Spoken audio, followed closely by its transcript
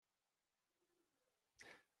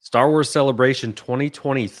Star Wars Celebration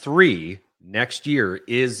 2023 next year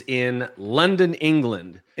is in London,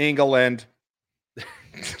 England. England.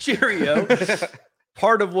 Cheerio.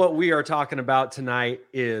 Part of what we are talking about tonight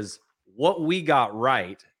is what we got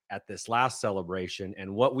right at this last celebration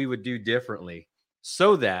and what we would do differently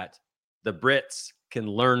so that the Brits can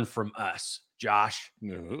learn from us. Josh.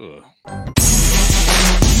 Ugh.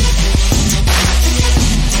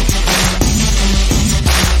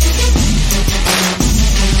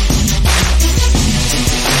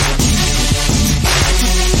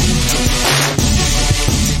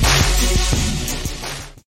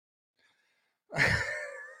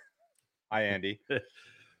 Hi, Andy.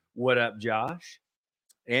 What up, Josh?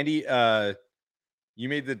 Andy, you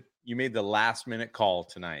made the last minute call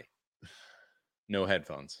tonight. No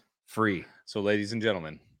headphones. Free. So, ladies and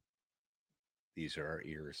gentlemen, these are our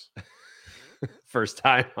ears. First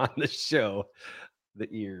time on the show. The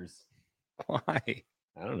ears. Why?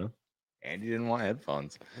 I don't know. Andy didn't want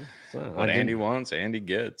headphones. So, What Andy wants, Andy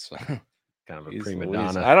gets. Kind of a He's prima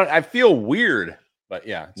Louise. donna. I feel weird, but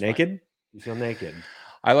yeah. it's Naked? fine. You feel naked?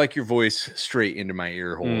 I like your voice straight into my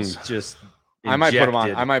ear holes. Just I might put them on.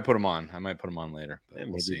 injected. I might put them on. I might put them on later. But Yeah,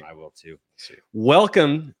 we'll maybe see. I will too. See.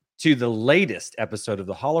 Welcome to the latest episode of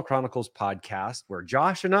the Holo Chronicles podcast, where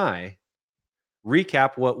Josh and I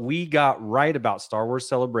recap what we got right about Star Wars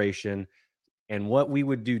Celebration and what we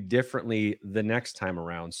would do differently the next time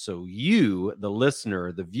around. So you, the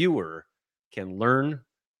listener, the viewer, can learn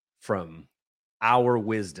from our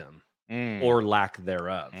wisdom or lack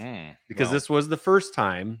thereof. Because Well, this was the first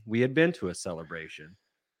time we had been to a celebration.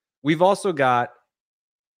 We've also got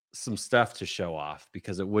some stuff to show off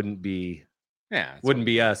because it wouldn't be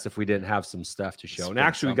us if we didn't have some stuff to show. And Spend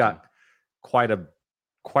actually, we got quite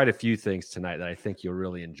a few things tonight that I think you'll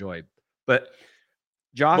really enjoy. But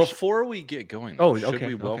Josh, before we get going, Oh, should okay,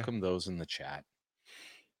 we okay. welcome those in the chat?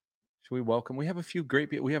 Should we welcome? We have a few great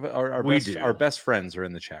people. We have our We best, do. our best friends are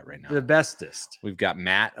in the chat right now. the bestest. We've got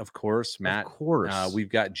Matt, of course. Matt, Of course. we've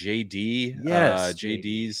got JD. Yes,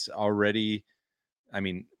 JD's already. I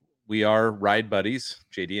mean, we are ride buddies,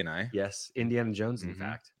 JD and I. Yes, Indiana Jones, in Mhm.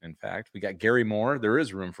 fact. In fact, we got Gary Moore. There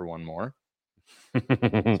is room for one more.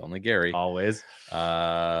 It's only Gary. Always.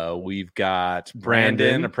 We've got Brandon.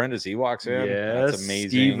 Brandon, Apprentice. He walks in. Yes. That's amazing.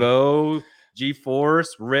 Steve-O,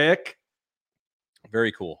 G-Force, Rick.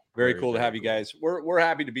 Very cool. Very Very, cool to very have you cool. guys. We're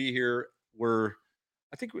happy to be here.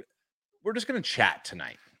 I think we're just gonna chat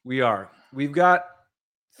tonight. We are. We've got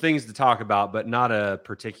things to talk about, but not a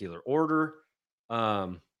particular order.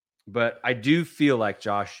 But I do feel like,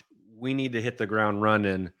 Josh, we need to hit the ground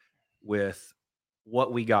running with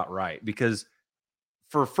what we got right. Because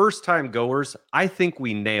for first-time goers, I think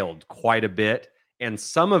we nailed quite a bit. And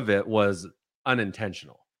some of it was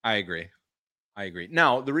unintentional. I agree.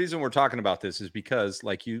 Now, the reason we're talking about this is because,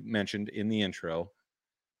 like you mentioned in the intro,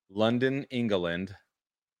 London, England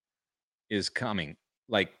is coming.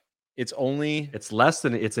 Like it's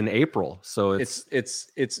It's in April. So it's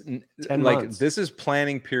 10 like months. this is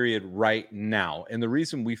planning period right now. And the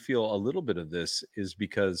reason we feel a little bit of this is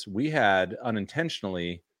because we had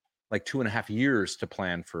unintentionally like 2.5 years to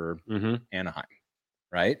plan for Mhm. Anaheim,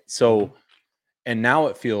 right? So, and now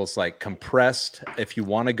it feels like compressed. If you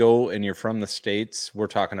want to go and you're from the States, we're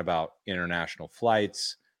talking about international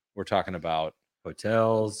flights. We're talking about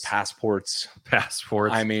hotels, passports.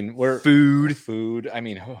 passports. I mean, we're food. I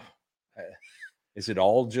mean, is it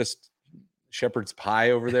all just shepherd's pie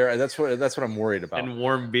over there? That's what I'm worried about. and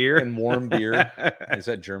warm beer. And warm beer. Is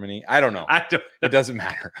that Germany? I don't know. I don't. It doesn't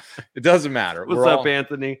matter. It doesn't matter. What's We're up, all-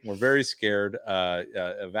 Anthony? We're very scared.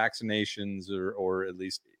 Vaccinations or at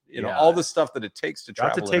least Yeah. all the stuff that it takes to Do I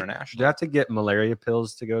have travel Do you internationally. have to get malaria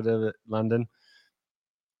pills to go to London?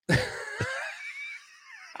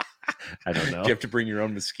 I don't know. Do you have to bring your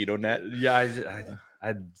own mosquito net? Yeah,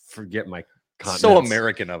 I forget my So continents.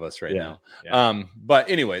 American of us right Yeah, now. But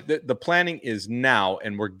anyway, the planning is now,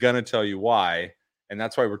 and we're gonna tell you why. And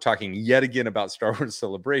that's why we're talking yet again about Star Wars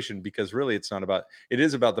Celebration, because really it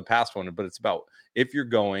is about the past one, but it's about if you're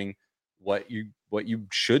going, what you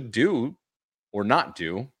should do or not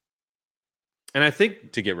do And I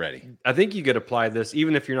think to get ready. you could apply this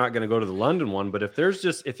even if you're not going to go to the London one. But if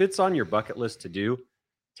it's on your bucket list to do,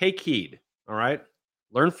 take heed. All right,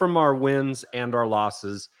 learn from our wins and our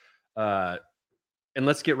losses, and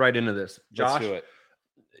let's get right into this. Josh, Let's do it.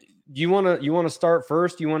 you want to start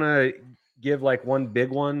first? You want to give like one big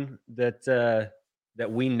one that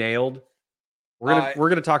we nailed? We're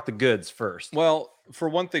gonna talk the goods first. Well, for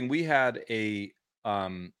one thing, we had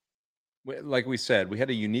like we said, we had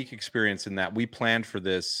a unique experience in that we planned for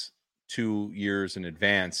this 2 years in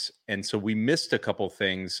advance, and so we missed a couple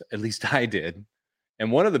things. At least I did,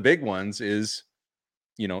 And one of the big ones is,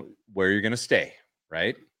 where you're going to stay,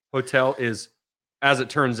 right? Hotel is, as it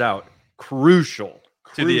turns out, crucial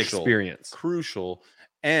to the experience. Crucial.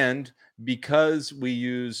 And because we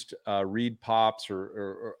used Reed Pops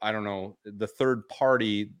or I don't know, the third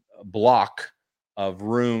party block of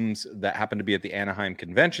rooms that happened to be at the Anaheim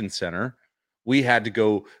Convention Center, we had to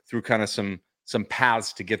go through kind of some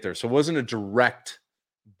paths to get there. So it wasn't a direct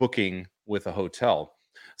booking with a hotel.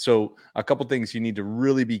 So a couple things you need to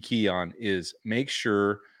really be key on is make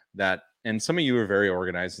sure that, and some of you are very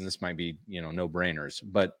organized and this might be, no brainers,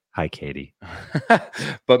 but hi, Katie,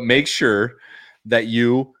 but make sure that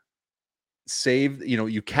you save,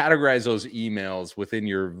 you categorize those emails within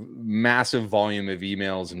your massive volume of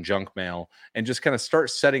emails and junk mail and just kind of start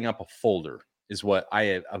setting up a folder is what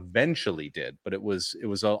I eventually did. But it was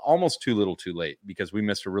almost too little too late because we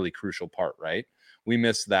missed a really crucial part, right? We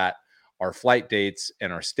missed that our flight dates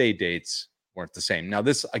and our stay dates weren't the same. Now,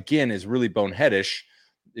 this again is really boneheadish.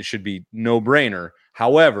 It should be no brainer.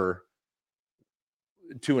 However,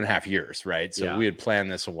 2.5 years, right? So we had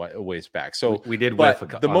planned this a ways back. So we did.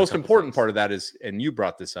 But the most important part of that is, and you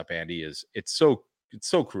brought this up, Andy, is it's so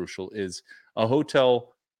crucial, is a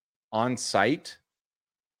hotel on site.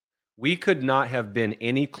 We could not have been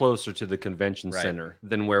any closer to the convention center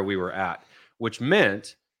than where we were at, which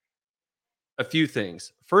meant a few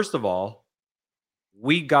things. First of all,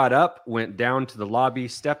 we got up, went down to the lobby,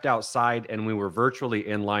 stepped outside, and we were virtually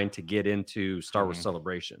in line to get into Star Wars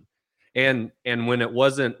Celebration. And when it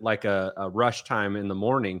wasn't like a rush time in the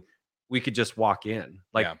morning, we could just walk in.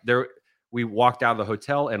 We walked out of the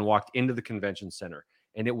hotel and walked into the convention center.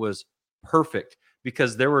 And it was perfect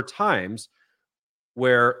because there were times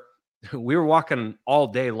where we were walking all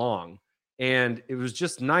day long. And it was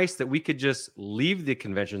just nice that we could just leave the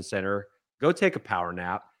convention center, go take a power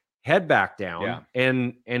nap, head back down. Yeah.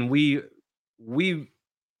 And we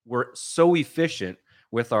were so efficient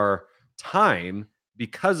with our time.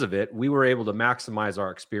 Because of it, we were able to maximize our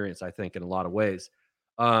experience, I think, in a lot of ways.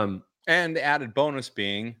 And the added bonus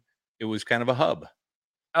being it was kind of a hub.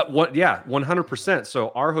 100%. So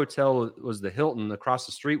our hotel was the Hilton. Across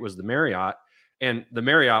the street was the Marriott. And the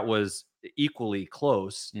Marriott was equally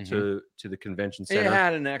close to the convention center. It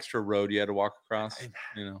had an extra road you had to walk across.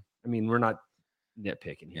 I mean, we're not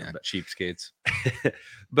nitpicking here, but cheapskates.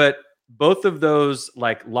 But both of those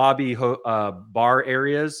like lobby bar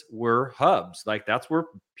areas were hubs. Like that's where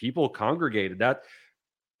people congregated. That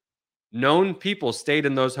known people stayed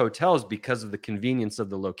in those hotels because of the convenience of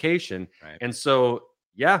the location. Right. And so,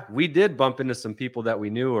 we did bump into some people that we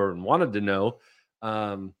knew or wanted to know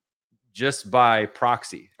just by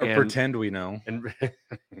proxy. Or pretend we know. And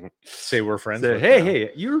say we're friends.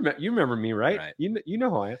 Hey, you remember me, right? You know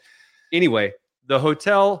who I am. Anyway, the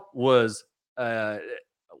hotel was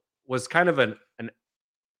kind of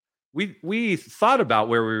we thought about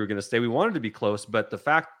where we were going to stay. We wanted to be close, but the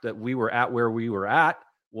fact that we were at where we were at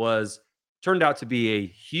turned out to be a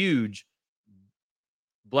huge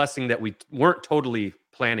blessing that we weren't totally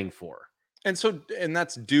planning for. And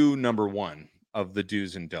that's due number one of the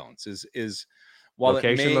do's and don'ts is while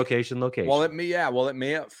location. While it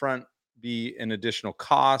may up front be an additional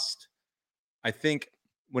cost, I think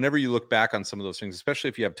whenever you look back on some of those things, especially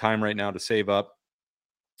if you have time right now to save up,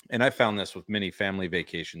 and I found this with many family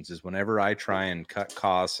vacations, is whenever I try and cut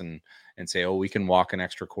costs and say, we can walk an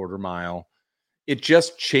extra quarter mile, it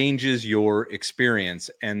just changes your experience.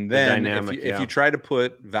 And then if you try to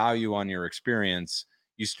put value on your experience,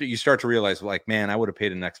 you start to realize, like, man, I would have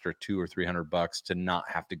paid an extra $200 or $300 to not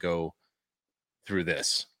have to go through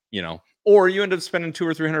this, or you end up spending $200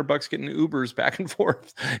 or $300 getting Ubers back and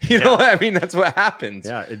forth. I mean, that's what happens.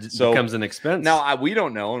 Yeah. It becomes an expense. Now we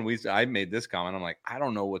don't know. And I made this comment. I'm like, I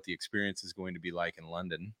don't know what the experience is going to be like in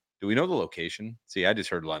London. Do we know the location? See, I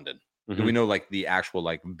just heard London. Do we know like the actual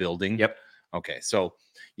like building? Yep. Okay. So,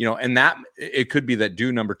 and that it could be that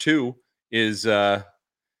due number two is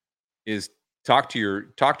talk to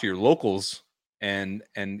your locals and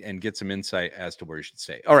get some insight as to where you should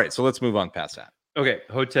stay. All right. So let's move on past that. Okay.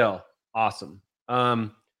 Hotel. Awesome.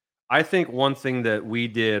 I think one thing that we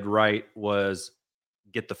did right was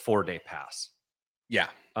get the 4-day pass. Yeah.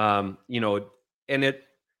 And it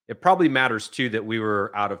probably matters too that we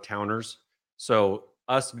were out of towners. So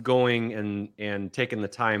us going and taking the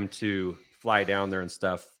time to fly down there and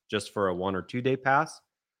stuff just for a 1 or 2 day pass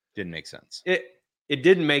didn't make sense. It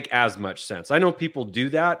didn't make as much sense. I know people do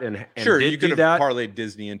that and sure, did you could do have that. parlayed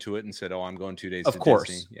Disney into it and said, I'm going 2 days. Of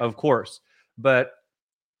course.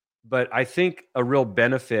 But I think a real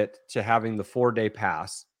benefit to having the 4-day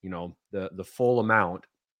pass, the full amount.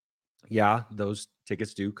 Yeah, those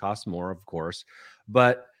tickets do cost more, of course.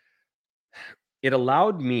 But it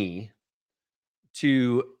allowed me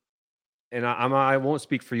to, and I won't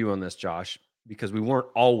speak for you on this, Josh, because we weren't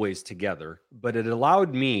always together, but it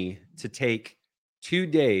allowed me to take 2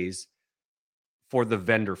 days for the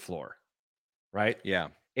vendor floor, right? Yeah.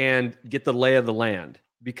 And get the lay of the land,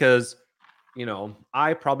 because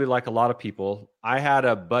I probably, like a lot of people, I had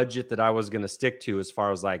a budget that I was going to stick to as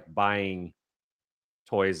far as like buying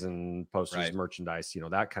toys and posters, Right. merchandise,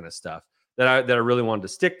 that kind of stuff that I really wanted to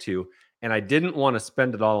stick to. And I didn't want to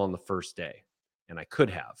spend it all on the first day. And I could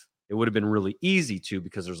have. It would have been really easy to,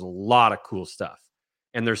 because there's a lot of cool stuff.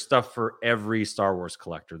 And there's stuff for every Star Wars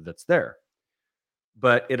collector that's there.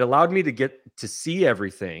 But it allowed me to get to see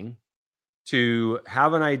everything, to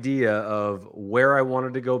have an idea of where I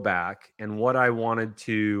wanted to go back and what I wanted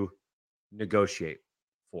to negotiate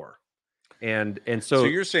for. And so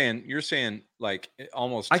you're saying like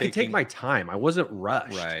almost I could take my time. I wasn't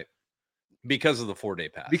rushed. Right. Because of the 4-day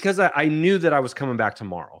pass. Because I knew that I was coming back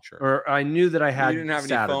tomorrow. Sure. Or I knew that I had You didn't have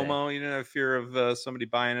Saturday. any FOMO. You didn't have fear of somebody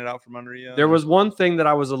buying it out from under you. There was one thing that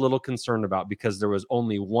I was a little concerned about, because there was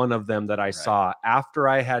only one of them that I saw after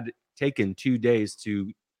I had taken 2 days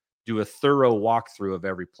to do a thorough walkthrough of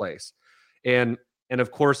every place. And of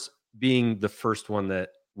course, being the first one that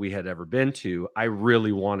we had ever been to, I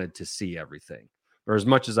really wanted to see everything, or as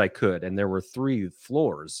much as I could. And there were 3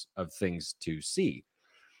 floors of things to see.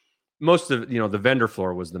 Most of, the vendor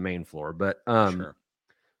floor was the main floor, but Sure.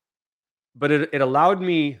 But it allowed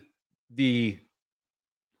me the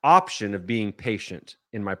option of being patient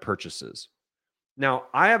in my purchases. Now,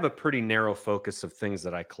 I have a pretty narrow focus of things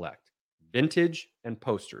that I collect: vintage and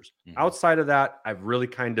posters. Mm-hmm. Outside of that, I've really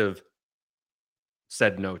kind of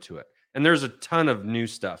said no to it. And there's a ton of new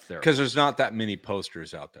stuff there. Because there's not that many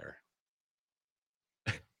posters out there.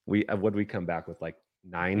 Would we come back with like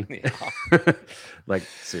 9? Yeah. Like,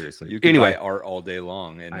 seriously. You can anyway, buy art all day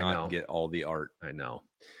long and not get all the art. I know.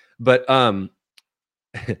 But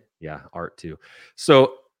yeah, art too.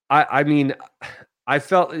 So I mean, I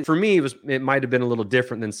felt, for me, it might have been a little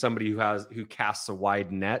different than somebody who casts a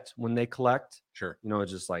wide net when they collect. Sure.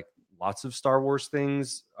 It's just like lots of Star Wars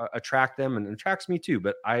things attract them, and attracts me too.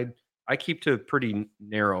 But I keep to a pretty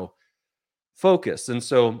narrow focus. And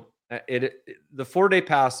so the 4-day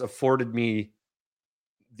pass afforded me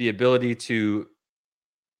the ability to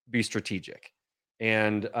be strategic,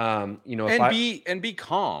 and be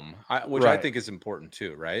calm, which I think is important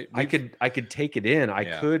too, right? I could take it in.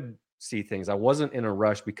 I could see things. I wasn't in a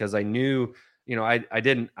rush, because I knew,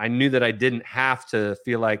 I knew that I didn't have to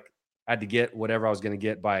feel like I had to get whatever I was going to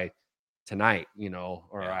get by tonight,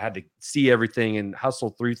 or I had to see everything and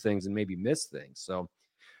hustle through things and maybe miss things. So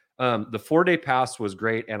the 4-day pass was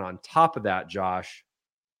great. And on top of that, Josh,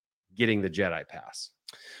 getting the Jedi pass.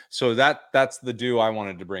 So that's the do I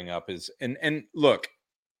wanted to bring up is, and look,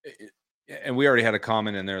 and we already had a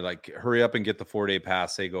comment in there, like, hurry up and get the 4-day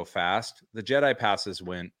pass. They go fast. The Jedi passes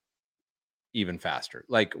went even faster.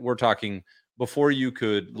 Like, we're talking, before you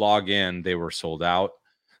could log in, they were sold out.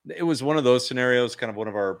 It was one of those scenarios, kind of one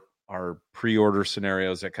of our pre-order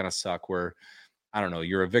scenarios that kind of suck, where, I don't know,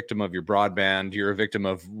 you're a victim of your broadband, you're a victim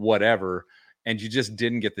of whatever, and you just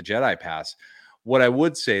didn't get the Jedi pass. What I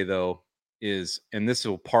would say though is, and this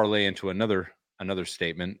will parlay into another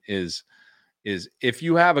statement, is if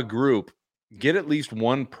you have a group, get at least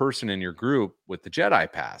one person in your group with the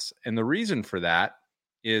Jedi pass. And the reason for that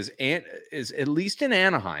is at least in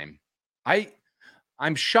Anaheim,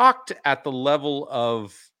 I'm shocked at the level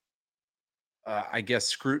of I guess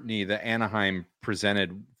scrutiny that Anaheim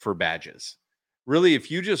presented for badges. Really, if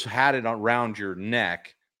you just had it around your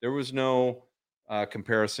neck, there was no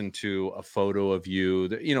comparison to a photo of you,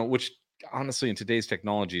 which honestly in today's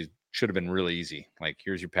technology should have been really easy. Like,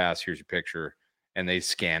 here's your pass, here's your picture, and they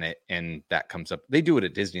scan it and that comes up. They do it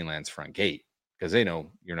at Disneyland's front gate because they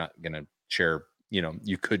know you're not going to share,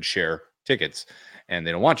 you could share tickets and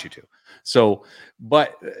they don't want you to. So,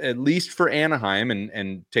 but at least for Anaheim,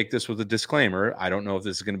 and take this with a disclaimer, I don't know if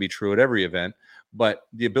this is going to be true at every event, but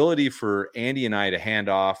the ability for Andy and I to hand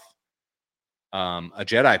off a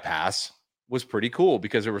Jedi pass was pretty cool,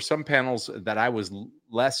 because there were some panels that I was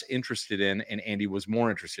less interested in and Andy was more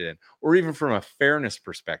interested in. Or even from a fairness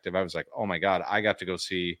perspective, I was like, oh my God, I got to go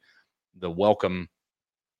see the welcome,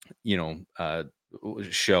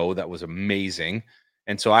 show that was amazing.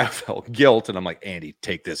 And so I felt guilt, and I'm like, Andy,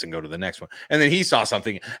 take this and go to the next one. And then he saw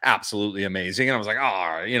something absolutely amazing, and I was like,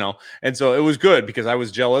 and so it was good because I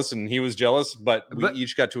was jealous and he was jealous, but we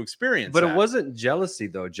each got to experience. But it wasn't jealousy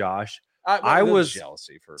though, Josh. I was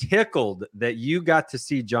jealousy tickled that you got to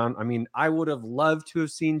see John. I mean, I would have loved to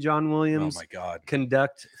have seen John Williams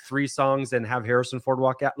conduct 3 songs and have Harrison Ford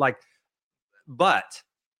walk out. But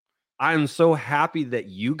I'm so happy that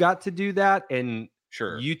you got to do that. And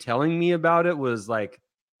Sure. you telling me about it was like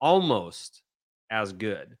almost as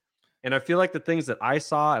good. And I feel like the things that I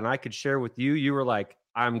saw and I could share with you, you were like,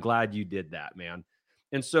 I'm glad you did that, man.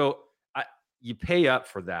 And so you pay up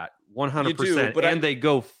for that 100%, and they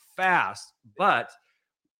go fast, but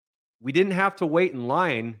we didn't have to wait in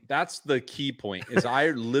line. That's the key point. Is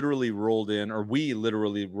we literally rolled in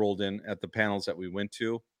at the panels that we went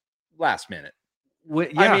to last minute.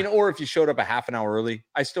 I mean, or if you showed up a half an hour early,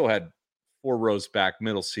 I still had 4 rows back,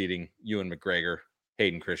 middle seating, Ewan McGregor,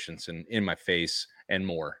 Hayden Christensen in my face, and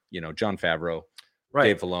more. Jon Favreau, right?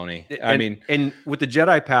 Dave Filoni. And with the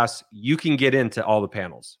Jedi Pass, you can get into all the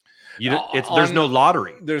panels. There's no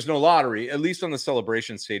lottery. There's no lottery, at least on the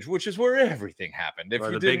celebration stage, which is where everything happened. If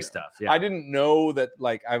the big stuff, I didn't know that.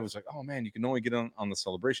 Like, I was like, oh man, you can only get on the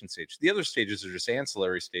celebration stage. The other stages are just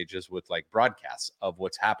ancillary stages with like broadcasts of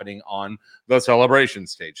what's happening on the celebration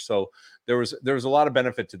stage. So there was a lot of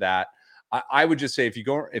benefit to that. I would just say if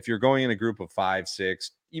you're going in a group of 5,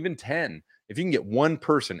 6, even 10, if you can get one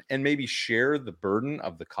person and maybe share the burden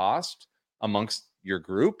of the cost amongst your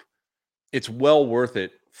group, it's well worth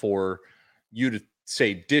it for you to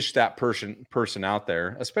say dish that person out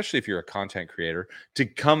there, especially if you're a content creator, to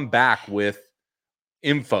come back with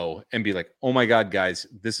info and be like, oh my God, guys,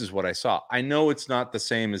 this is what I saw. I know it's not the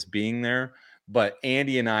same as being there, but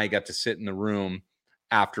Andy and I got to sit in the room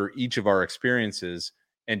after each of our experiences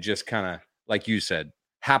and just kind of, like you said,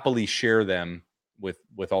 happily share them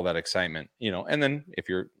with all that excitement, and then if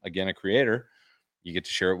you're again a creator, you get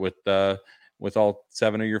to share it with all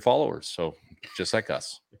 7 of your followers. So just like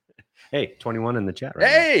us. Hey, 21 in the chat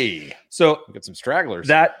right now. So we got some stragglers.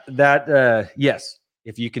 Yes,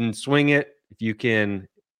 if you can swing it, if you can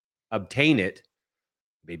obtain it,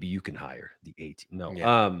 maybe you can hire the 18.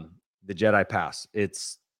 No, the Jedi Pass.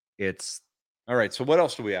 It's all right. So what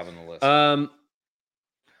else do we have on the list?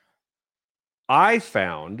 I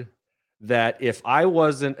found that if I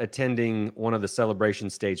wasn't attending one of the celebration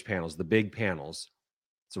stage panels, the big panels,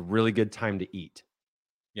 it's a really good time to eat.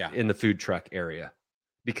 Yeah, in the food truck area,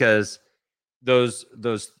 because those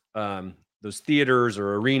theaters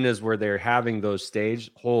or arenas where they're having those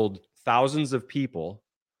stage hold thousands of people.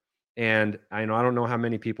 And I don't know how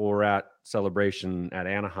many people were at Celebration at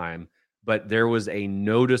Anaheim, but there was a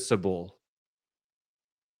noticeable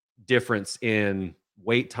difference in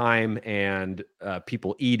wait time and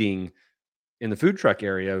people eating in the food truck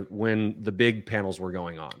area when the big panels were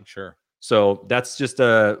going on. Sure. So that's just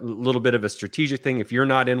a little bit of a strategic thing. If you're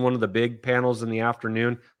not in one of the big panels in the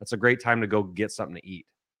afternoon, that's a great time to go get something to eat.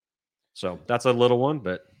 So that's a little one,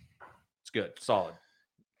 but it's good. Solid.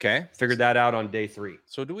 Okay. Figured that out on day 3.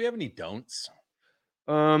 So do we have any don'ts?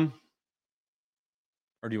 Or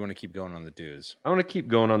do you want to keep going on the do's? I want to keep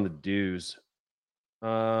going on the do's.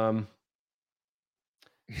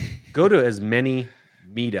 Go to as many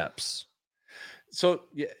meetups. So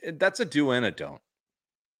yeah, that's a do and a don't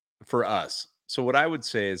for us. So what I would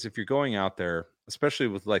say is if you're going out there, especially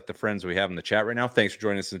with like the friends we have in the chat right now, thanks for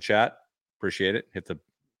joining us in the chat. Appreciate it.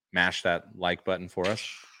 Mash that like button for us.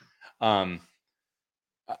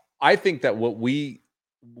 I think that what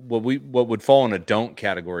would fall in a don't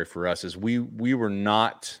category for us is we were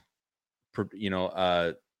not,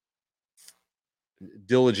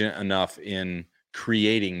 diligent enough in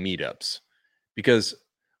creating meetups, because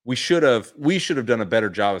we should have done a better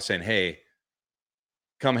job of saying, hey,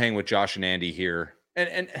 come hang with Josh and Andy here.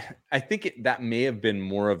 And I think that may have been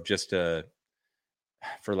more of just for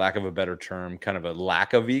lack of a better term, kind of a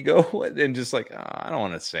lack of ego, and just like, I don't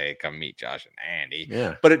want to say come meet Josh and Andy.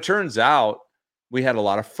 Yeah. But it turns out we had a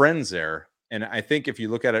lot of friends there. And I think if you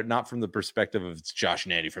look at it, not from the perspective of it's Josh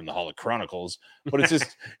and Andy from the Holo Chronicles, but it's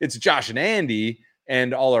just, it's Josh and Andy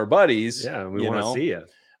and all our buddies. Yeah. We want to see you.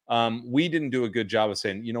 We didn't do a good job of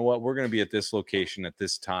saying, you know what, we're going to be at this location at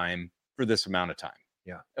this time for this amount of time.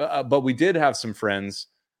 Yeah. But we did have some friends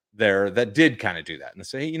there that did kind of do that and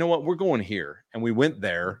say, hey, you know what, we're going here. And we went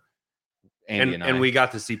there. Andy and we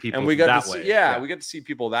got to see people and we got that to way. See, yeah, we got to see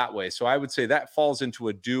people that way. So I would say that falls into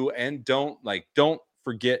a do and don't. Like, don't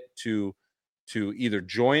forget to either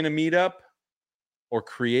join a meetup or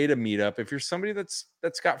create a meetup if you're somebody that's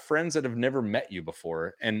got friends that have never met you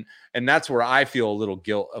before. And that's where I feel a little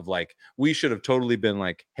guilt of like, we should have totally been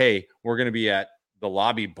like, hey, we're going to be at the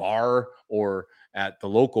lobby bar or at the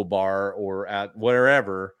local bar or at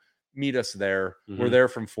wherever. Meet us there. Mm-hmm. We're there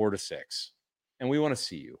from 4 to 6 and we want to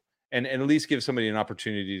see you. And at least give somebody an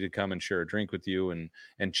opportunity to come and share a drink with you and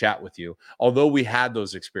chat with you. Although we had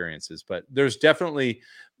those experiences, but there's definitely,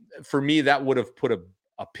 for me, that would have put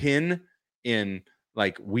a pin in,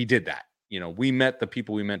 like, we did that. We met the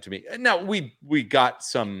people we meant to meet. Now we got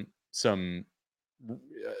some some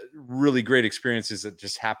really great experiences that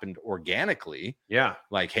just happened organically. Yeah.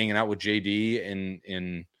 Like hanging out with JD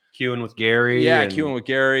in queuing with Gary. Yeah, and, queuing with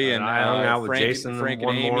Gary, and I hung out with Frank, Jason Frank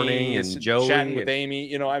one and Amy, morning, and Joey, chatting with and, Amy.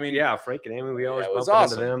 You know, I mean, yeah, Frank and Amy, we always it was bump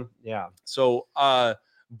awesome. into them. Yeah. So,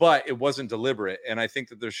 but it wasn't deliberate, and I think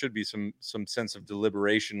that there should be some sense of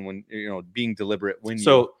deliberation when, you know, being deliberate when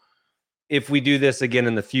So if we do this again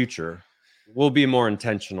in the future, we'll be more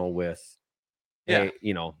intentional with, hey,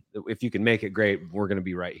 you know, if you can make it, great. We're going to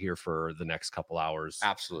be right here for the next couple hours,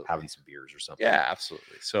 absolutely having some beers or something. Yeah,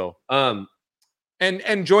 absolutely. So,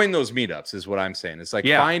 and join those meetups is what I'm saying. It's like,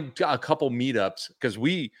 find a couple meetups, because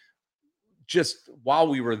we just, while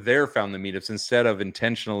we were there, found the meetups instead of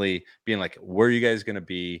intentionally being like, where are you guys going to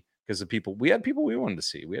be? Because we had people we wanted to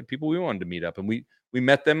see. We had people we wanted to meet up, and we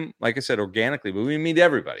met them, like I said, organically, but we meet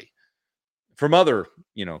everybody from other,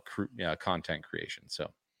 you know, content creation.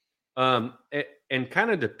 So, and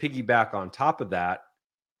kind of to piggyback on top of that,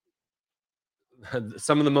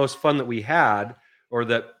 some of the most fun that we had, or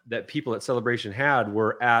that people at Celebration had,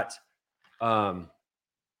 were at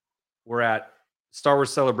Star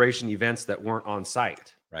Wars Celebration events that weren't on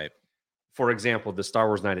site. Right. For example, the Star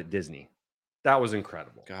Wars Night at Disney. That was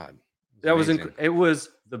incredible. God, that was it was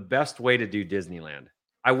the best way to do Disneyland.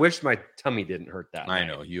 I wish my tummy didn't hurt that I night.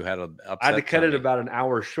 know you had I had to cut it about an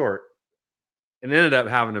hour short, and ended up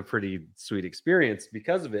having a pretty sweet experience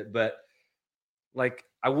because of it. But like,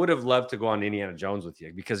 I would have loved to go on Indiana Jones with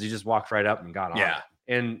you, because you just walked right up and got on. Yeah.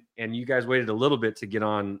 And you guys waited a little bit to get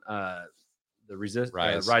on the Rise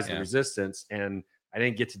of the Resistance, and I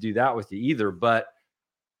didn't get to do that with you either. But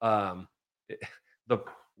we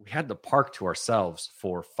had the park to ourselves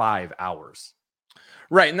for 5 hours.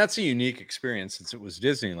 Right, and that's a unique experience since it was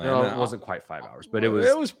Disneyland. No, it wasn't quite 5 hours, but it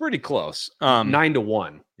was pretty close. 9 to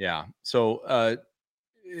 1. Yeah. So,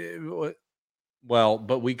 well,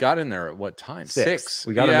 but we got in there at what time? 6.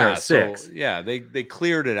 We got in there at 6. So, yeah, they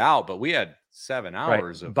cleared it out, but we had 7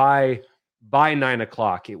 hours of. By 9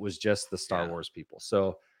 o'clock, it was just the Star Wars people.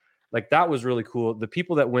 So, like, that was really cool. The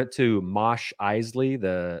people that went to Mosh Isley,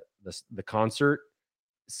 the concert,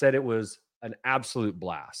 said it was an absolute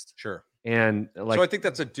blast. Sure. And like, so I think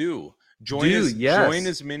that's a join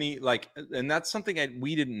as many, like, and that's something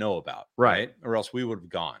we didn't know about, right? Or else we would have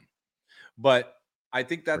gone. But I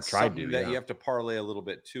think that's something that you have to parlay a little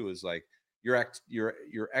bit too, is like your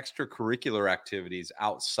extracurricular activities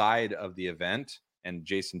outside of the event. And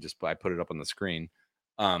Jason I put it up on the screen.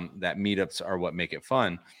 That meetups are what make it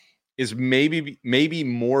fun, is maybe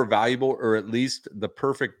more valuable, or at least the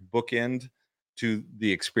perfect bookend to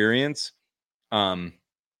the experience.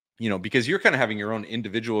 You know, because you're kind of having your own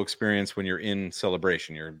individual experience when you're in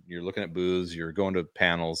Celebration. You're looking at booths, you're going to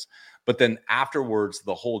panels, but then afterwards,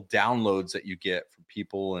 the whole downloads that you get from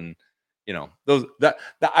people, and you know, that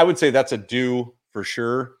I would say that's a do for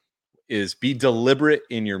sure, is be deliberate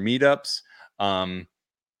in your meetups. You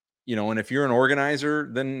know, and if you're an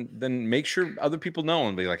organizer, then make sure other people know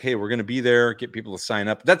and be like, hey, we're going to be there, get people to sign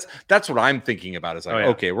up. That's what I'm thinking about, is like,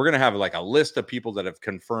 okay, we're going to have like a list of people that have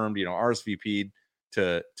confirmed, you know, RSVP'd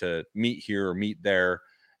to meet here or meet there,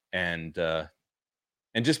 and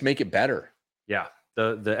just make it better. Yeah.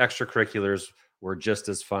 The extracurriculars were just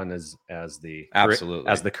as fun as the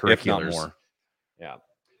curriculars, if not more. Yeah.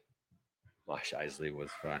 Mosh Isley was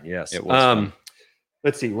fun. Yes. It was fun.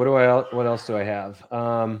 Let's see. What else do I have?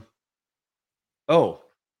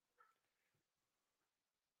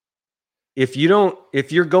 If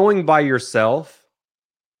you're going by yourself,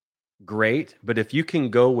 great. But if you can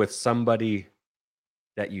go with somebody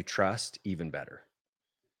that you trust, even better.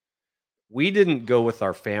 We didn't go with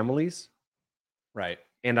our families. Right.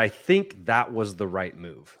 And I think that was the right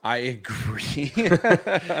move. I agree.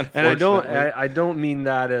 And I don't mean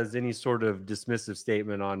that as any sort of dismissive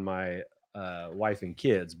statement on my wife and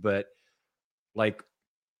kids, but like,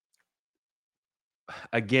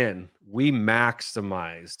 again, we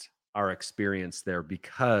maximized our experience there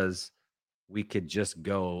because we could just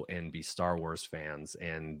go and be Star Wars fans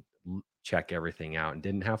and check everything out, and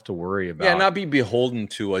didn't have to worry about not be beholden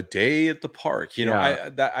to a day at the park. You know,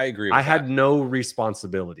 I agree with I had no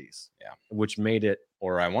responsibilities. Yeah. Which made it,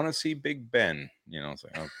 or I want to see Big Ben, you know, it's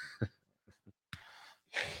like, oh.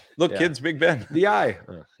 Look, kids, Big Ben. The eye.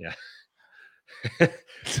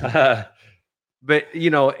 But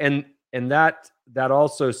you know, and that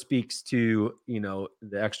also speaks to, you know,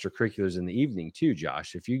 the extracurriculars in the evening too,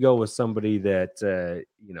 Josh. If you go with somebody that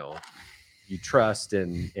you know, you trust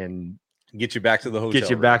and get you back to the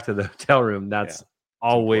hotel room, that's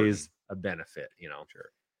always a benefit, you know. Sure.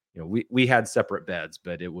 You know, we had separate beds,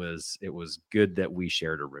 but it was good that we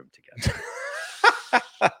shared a room together.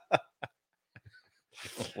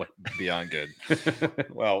 Beyond good.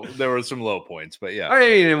 Well, there were some low points, but yeah. I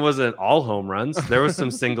mean, it wasn't all home runs. There was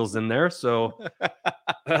some singles in there. So,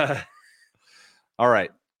 all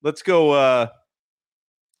right, let's go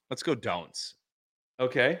don'ts.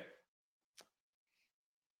 Okay.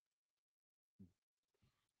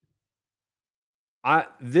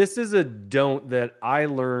 This is a don't that I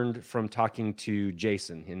learned from talking to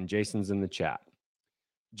Jason, and Jason's in the chat.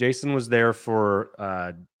 Jason was there for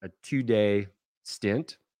a 2-day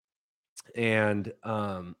stint, and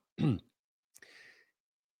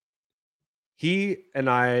he and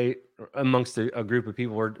I, amongst a group of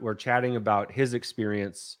people, were chatting about his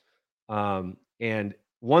experience. And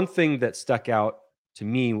one thing that stuck out to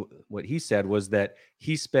me, what he said, was that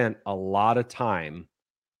he spent a lot of time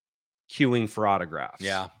queuing for autographs.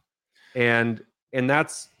 Yeah. And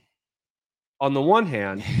that's, on the one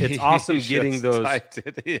hand, it's awesome getting those.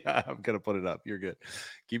 Yeah, I'm going to put it up. You're good.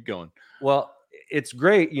 Keep going. Well, it's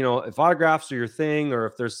great, if autographs are your thing, or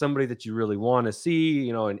if there's somebody that you really want to see,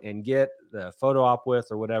 and get the photo op with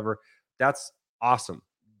or whatever, that's awesome.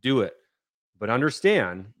 Do it. But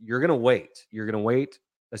understand, you're going to wait. You're going to wait,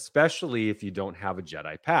 especially if you don't have a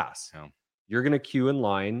Jedi pass. Yeah. You're going to queue in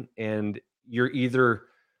line, and you're either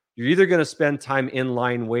going to spend time in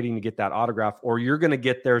line waiting to get that autograph, or you're going to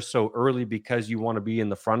get there so early because you want to be in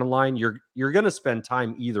the front of line. You're going to spend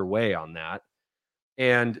time either way on that.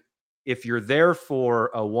 And if you're there for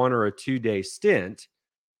a 1 or a 2-day stint,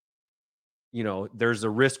 there's a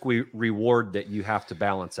risk reward that you have to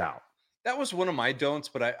balance out. That was one of my don'ts,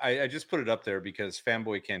 but I just put it up there because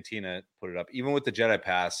Fanboy Cantina put it up. Even with the Jedi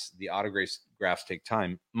Pass, the autographs take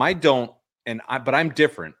time. My don't, but I'm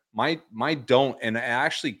different. My don't, and I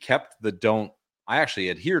actually kept the don't. I actually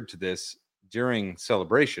adhered to this during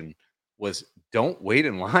celebration, was don't wait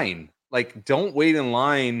in line. Like, don't wait in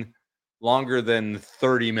line longer than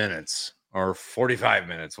 30 minutes or 45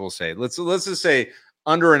 minutes. We'll say, let's just say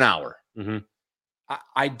under an hour. Mm-hmm.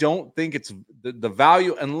 I don't think it's the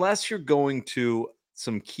value, unless you're going to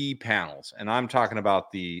some key panels. And I'm talking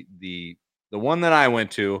about the one that I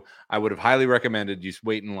went to. I would have highly recommended just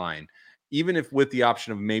wait in line, even if with the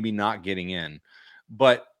option of maybe not getting in.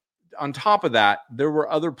 But on top of that, there were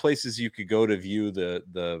other places you could go to view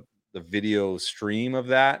the video stream of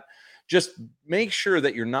that. Just make sure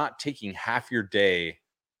that you're not taking half your day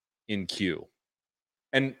in queue.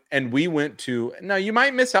 And we went to, now you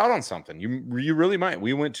might miss out on something. You really might.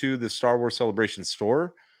 We went to the Star Wars Celebration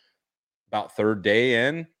store about third day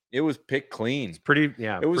in. It was picked clean. It's pretty,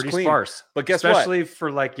 it was pretty sparse. But guess especially what?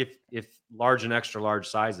 For like if large and extra large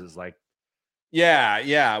sizes, like.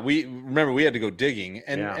 Yeah. We remember we had to go digging,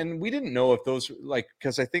 and we didn't know if those, like,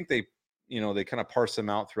 because I think they kind of parse them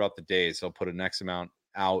out throughout the days. They'll put an X amount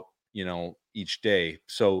out, each day.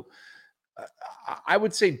 So I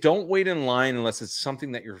would say don't wait in line unless it's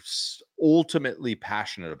something that you're ultimately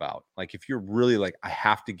passionate about. Like, if you're really like, I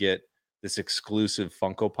have to get this exclusive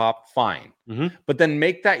Funko Pop, fine. Mm-hmm. But then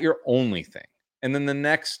make that your only thing. And then the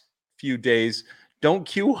next few days, don't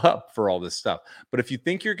queue up for all this stuff. But if you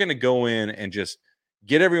think you're going to go in and just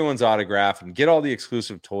get everyone's autograph and get all the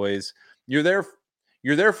exclusive toys, you're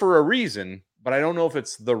there for a reason, but I don't know if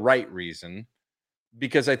it's the right reason,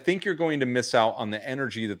 because I think you're going to miss out on the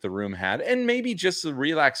energy that the room had, and maybe just the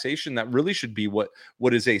relaxation that really should be what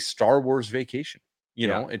is a Star Wars vacation.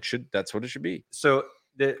 That's what it should be. So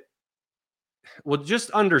just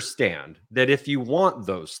understand that if you want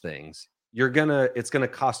those things, it's gonna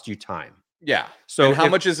cost you time. Yeah. So how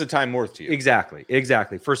much is the time worth to you?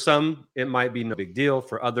 Exactly. For some, it might be no big deal.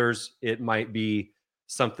 For others, it might be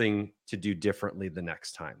something to do differently the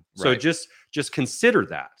next time. Right. So just consider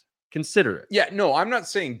that. Consider it. Yeah, no, I'm not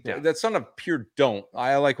saying that's not a pure don't.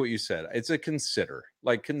 I like what you said. It's a consider.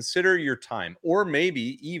 Like, consider your time. Or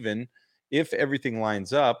maybe even if everything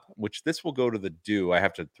lines up, which this will go to the do. I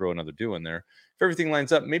have to throw another do in there. If everything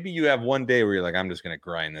lines up, maybe you have one day where you're like, I'm just going to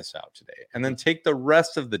grind this out today. And then take the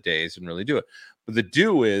rest of the days and really do it. But the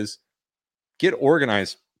do is get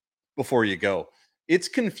organized before you go. It's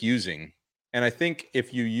confusing. And I think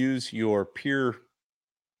if you use your peer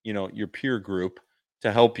group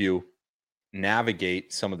to help you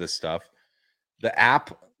navigate some of this stuff. The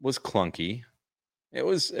app was clunky. It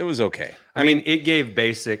was okay. I mean, it gave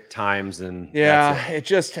basic times and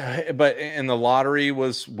and the lottery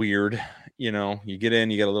was weird. You get in,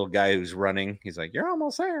 you get a little guy who's running. He's like, you're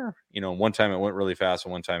almost there. One time it went really fast,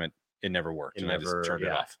 and one time it never worked. I just turned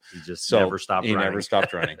it off. He just never stopped running. He never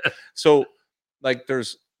stopped running. So like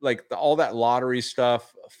there's like all that lottery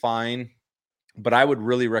stuff, fine. But I would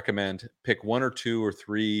really recommend pick 1 or 2 or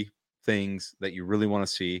 3 things that you really want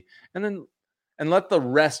to see, and let the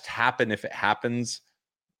rest happen if it happens.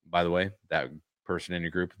 By the way, that person in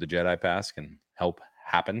your group with the Jedi pass can help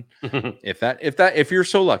happen. if you're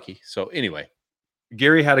so lucky. So anyway,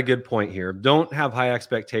 Gary had a good point here. Don't have high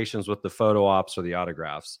expectations with the photo ops or the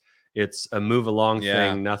autographs. It's a move along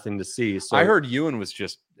thing, nothing to see. So I heard Ewan was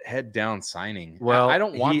just head down signing. Well, I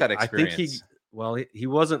don't want that experience. I think he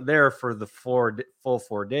wasn't there for the full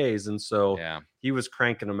 4 days, and so he was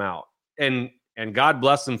cranking them out. And God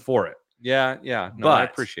bless him for it. Yeah. No, but I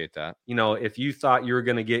appreciate that. You know, if you thought you were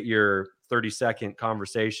going to get your 30-second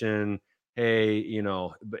conversation, hey, you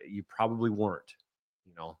know, but you probably weren't.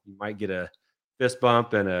 You know, you might get a fist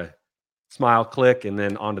bump and a smile click, and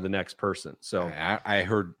then on to the next person. So I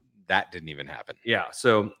heard that didn't even happen. Yeah.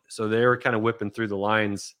 So they were kind of whipping through the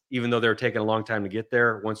lines, even though they were taking a long time to get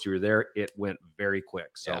there. Once you were there, it went very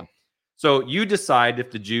quick. So you decide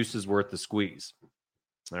if the juice is worth the squeeze.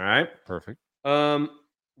 All right. Perfect.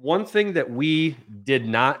 One thing that we did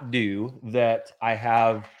not do that I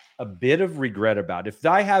have a bit of regret about, if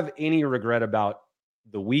I have any regret about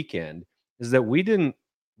the weekend, is that we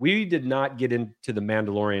did not get into the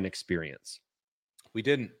Mandalorian experience. We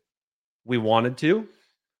didn't. We wanted to.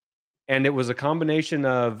 And it was a combination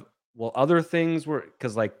of, well, other things were,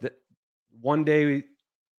 because like one day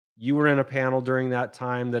you were in a panel during that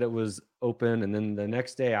time that it was open. And then the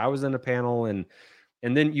next day I was in a panel. And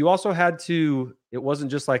then you also had to, it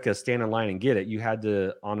wasn't just like a stand in line and get it. You had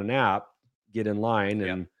to, on an app, get in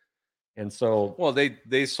line. And so. Well,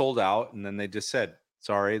 they sold out, and then they just said,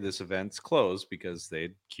 sorry, this event's closed, because they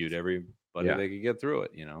queued everybody they could get through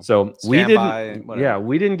it, you know. So we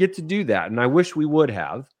didn't get to do that. And I wish we would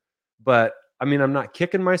have. But I mean, I'm not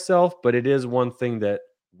kicking myself, but it is one thing that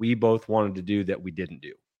we both wanted to do that we didn't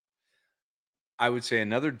do. I would say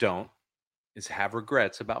another don't is have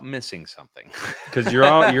regrets about missing something, because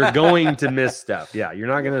you're going to miss stuff. Yeah, you're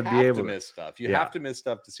not going to be able to miss stuff. You have to miss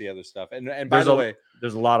stuff to see other stuff. And by the way,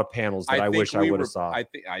 there's a lot of panels that I wish I would have saw.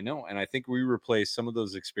 I know, and I think we replace some of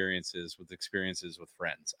those experiences with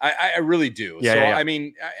friends. I really do. I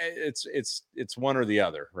mean, it's one or the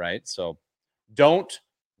other, right? So don't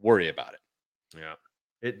worry about it.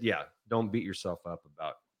 Don't beat yourself up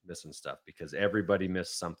about missing stuff, because everybody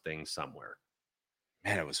missed something somewhere.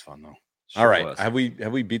 Man, it was fun though. All right. Have we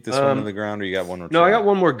beat this one to the ground, or you got one more? No, I got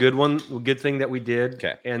one more good thing that we did.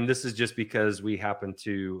 Okay. And this is just because we happen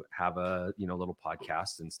to have a little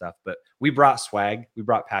podcast and stuff, but we brought swag. We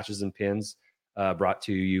brought patches and pins, brought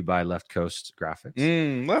to you by Left Coast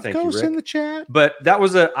Graphics. Left Coast in the chat. But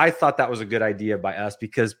I thought that was a good idea by us,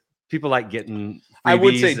 because people like getting. I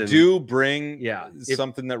would say do bring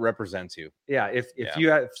something that represents you. Yeah, if you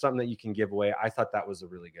have something that you can give away, I thought that was a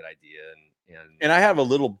really good idea. And I have a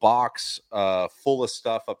little box full of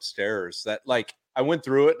stuff upstairs that, like, I went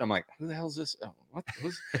through it and I'm like, who the hell is this? Oh, what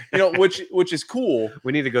was, which is cool.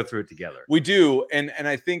 We need to go through it together. We do. And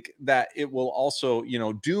I think that it will also,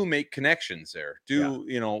 do make connections there.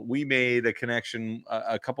 We made a connection,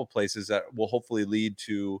 a couple places that will hopefully lead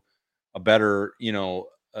to a better,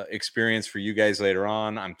 experience for you guys later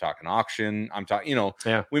on. I'm talking auction. I'm talking,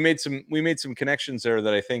 we made some connections there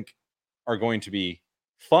that I think are going to be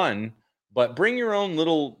fun. But bring your own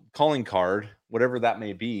little calling card, whatever that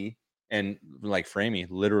may be. And like Framey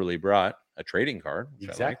literally brought a trading card.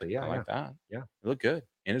 Exactly. I like that. Yeah. It looked good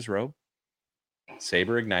in his robe.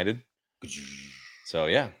 Saber ignited. So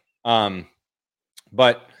yeah.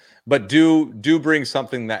 But do bring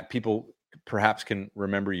something that people perhaps can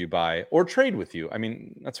remember you by, or trade with you. I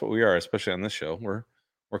mean, that's what we are, especially on this show. We're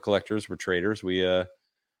collectors, we're traders. We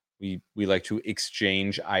like to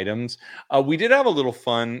exchange items. We did have a little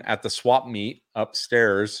fun at the swap meet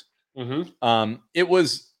upstairs. Mm-hmm. It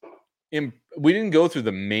was, we didn't go through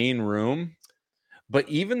the main room, but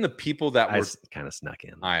even the people that were kind of snuck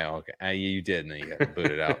in. Okay, you did, and then you got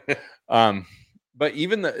booted out. But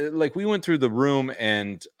even we went through the room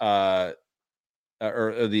and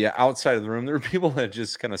or the outside of the room, there were people that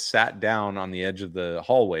just kind of sat down on the edge of the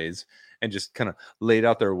hallways and just kind of laid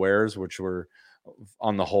out their wares, which were,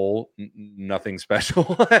 on the whole, nothing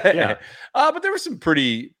special. Yeah. But there were some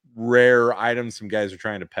pretty rare items some guys are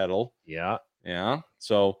trying to peddle. Yeah.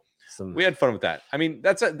 So we had fun with that. I mean,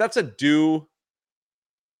 that's a do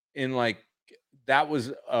in, like, that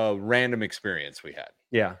was a random experience we had.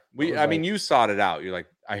 Yeah. I mean, you sought it out. You're like,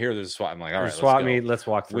 I hear there's a swap. I'm like, all right, swap meet. Let's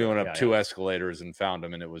walk through. We went up 2 escalators and found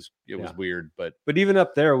them, and it was weird. But even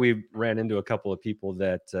up there, we ran into a couple of people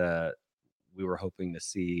that we were hoping to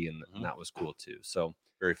see, and that was cool too. So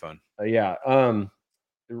very fun.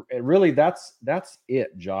 Really, that's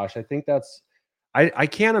it, Josh. I think that's. I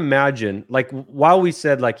can't imagine, like, while we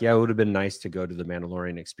said, like, it would have been nice to go to the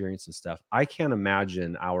Mandalorian experience and stuff, I can't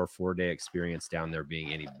imagine our 4-day experience down there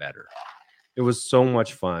being any better. It was so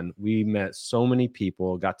much fun. We met so many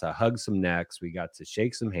people, got to hug some necks, we got to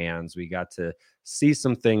shake some hands, we got to see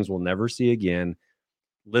some things we'll never see again,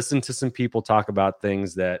 listen to some people talk about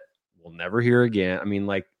things that we'll never hear again. I mean,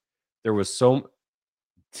 like, there was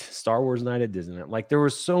Star Wars night at Disneyland. Like, there were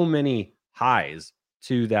so many highs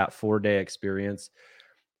to that 4-day experience.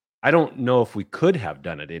 I don't know if we could have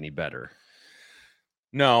done it any better.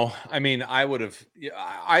 No, I mean,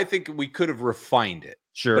 I think we could have refined it.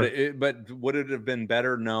 Sure. But would it have been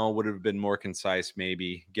better? No. Would it have been more concise?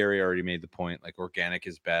 Maybe. Gary already made the point, like, organic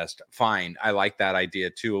is best. Fine. I like that idea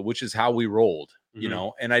too, which is how we rolled, you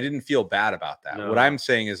know, and I didn't feel bad about that. No. What I'm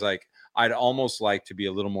saying is, like, I'd almost like to be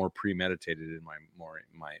a little more premeditated in my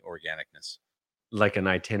organicness. Like an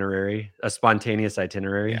itinerary, a spontaneous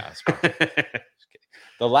itinerary. Yeah.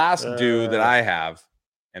 The last do that I have,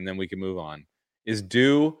 and then we can move on, is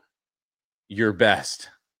do your best,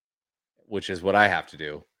 which is what I have to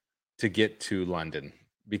do to get to London,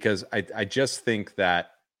 because I just think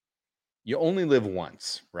that you only live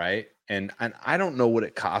once, right? And I don't know what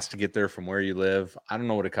it costs to get there from where you live. I don't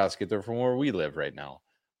know what it costs to get there from where we live right now.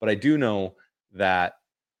 But I do know that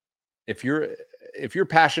if you're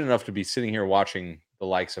passionate enough to be sitting here watching the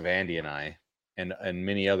likes of Andy and I and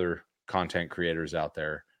many other content creators out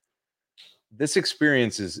there, this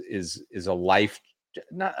experience is a life,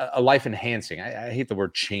 not a life enhancing. I hate the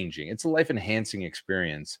word changing. It's a life enhancing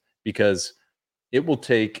experience, because it will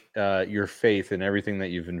take your faith in everything that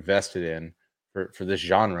you've invested in for this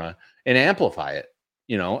genre and amplify it,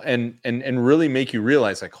 you know, and really make you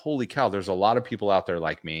realize, like, holy cow, there's a lot of people out there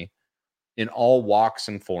like me in all walks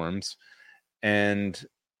and forms, and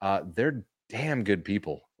they're damn good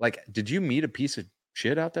people. Like, did you meet a piece of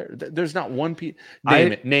shit out there? There's not one piece.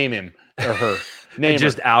 Name him or her. Name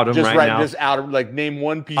just her. out him Just right now. Just out him. Like, name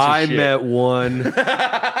one piece of shit. I met one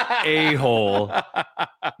a-hole.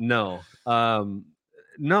 No,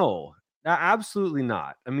 absolutely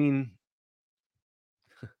not. I mean,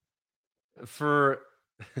 for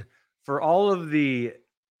all of the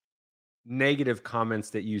negative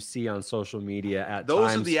comments that you see on social media at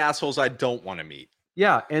those times, are the assholes I don't want to meet.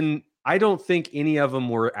 Yeah, and I don't think any of them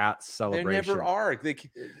were at Celebration. They never are.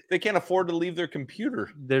 They can't afford to leave their computer,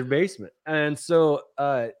 their basement. And so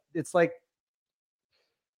it's like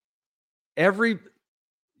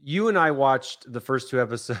you and I watched the first 2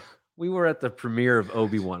 episodes. We were at the premiere of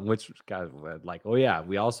Obi-Wan, which guys were like, oh yeah,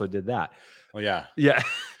 we also did that. Oh yeah. Yeah.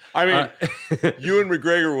 I mean, Ewan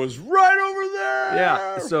McGregor was right over there.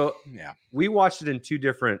 Yeah. So yeah, we watched it in 2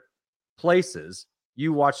 different places.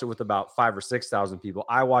 You watched it with about 5,000 or 6,000 people.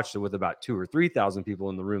 I watched it with about 2,000 or 3,000 people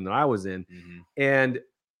in the room that I was in. Mm-hmm. And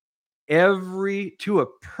to a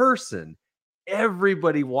person,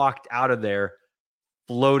 everybody walked out of there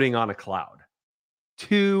floating on a cloud.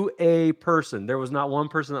 To a person. There was not one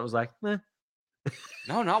person that was like, meh.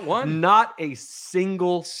 No, not one. Not a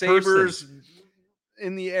single sabers person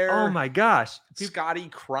in the air. Oh my gosh. Scotty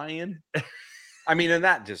crying. I mean, and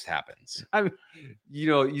that just happens. I mean,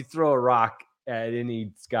 you throw a rock at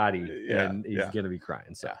any Scotty and he's gonna be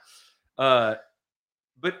crying. So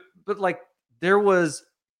but like, there was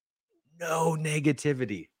no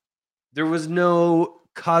negativity. There was no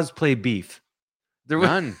cosplay beef. There was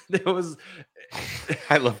none. There was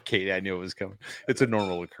I love Katie. I knew it was coming. It's a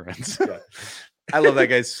normal occurrence. I love that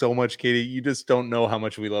guy so much, Katie. You just don't know how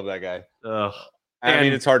much we love that guy. I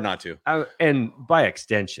mean, it's hard not to. And by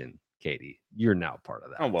extension, Katie, you're now part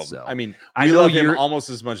of that. Oh, well, so, I mean, I love him almost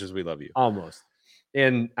as much as we love you. Almost.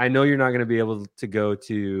 And I know you're not going to be able to go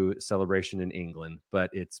to Celebration in England, but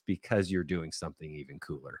it's because you're doing something even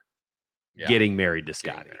cooler. Yeah. Getting married to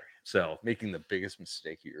Scotty. So making the biggest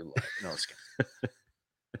mistake of your life. No, it's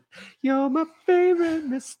you're my favorite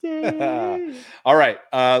mistake. All right.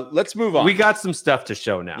 Let's move on. We got some stuff to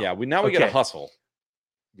show now. Yeah, we got to hustle.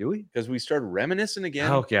 Do we? Because we started reminiscing again.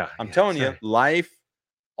 Oh, yeah. I'm telling you,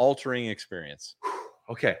 life-altering experience.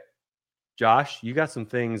 Okay. Josh, you got some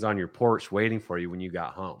things on your porch waiting for you when you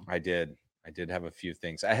got home. I did have a few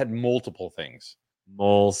things. I had multiple things.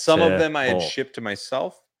 Some of them I had shipped to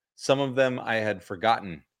myself. Some of them I had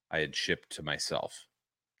forgotten I had shipped to myself,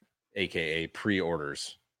 aka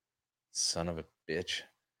pre-orders. Son of a bitch.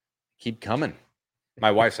 Keep coming.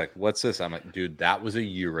 My wife's like, what's this? I'm like, dude, that was a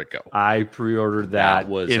year ago. I pre-ordered that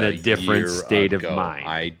was in a different state of mind.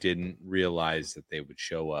 I didn't realize that they would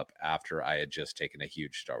show up after I had just taken a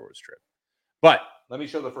huge Star Wars trip. But let me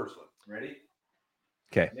show the first one. Ready?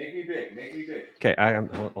 Okay. Make me big. Make me big. Okay.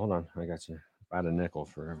 Hold on. I got you. About a nickel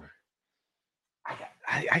forever.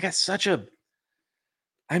 I got such a.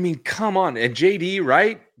 I mean, come on. And JD,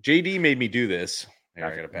 right? JD made me do this. Here,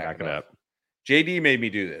 I gotta back it up. JD made me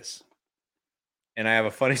do this. and I have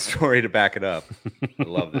a funny story to back it up. I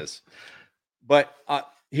love this. But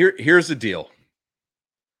here's the deal.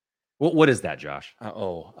 What is that, Josh?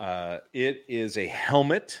 It is a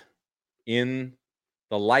helmet in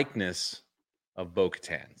the likeness of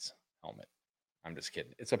Bo-Katan's helmet. I'm just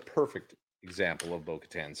kidding. It's a perfect example of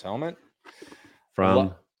Bo-Katan's helmet.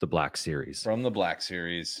 From the Black Series. From the Black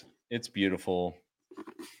Series. It's beautiful.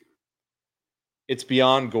 It's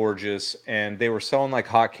beyond gorgeous, and they were selling like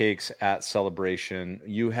hotcakes at Celebration.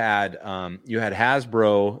 You had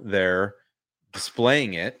Hasbro there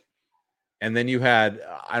displaying it, and then you had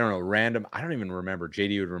I don't even remember.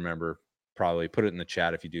 JD would remember, probably. Put it in the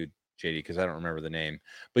chat if you do, JD, because I don't remember the name.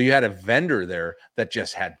 But you had a vendor there that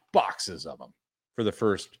just had boxes of them for the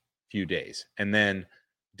first few days, and then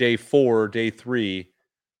day 4, day 3,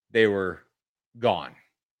 they were gone.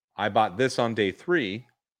 I bought this on day 3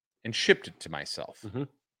 and shipped it to myself. Mm-hmm.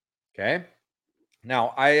 Okay.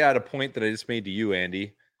 Now, I had a point that I just made to you,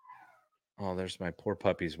 Andy. Oh, there's my poor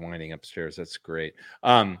puppies whining upstairs. That's great.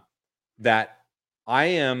 That I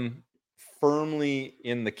am firmly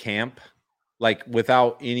in the camp, like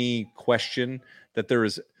without any question, that there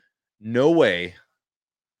is no way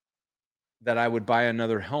that I would buy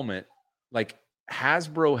another helmet. Like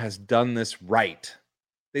Hasbro has done this right.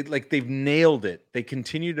 They've nailed it. They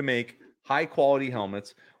continue to make high quality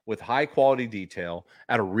helmets with high quality detail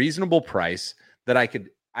at a reasonable price that I can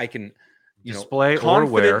display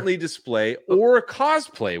confidently display or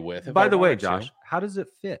cosplay with. By the way, Josh, how does it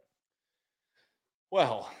fit?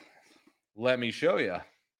 Well, let me show you.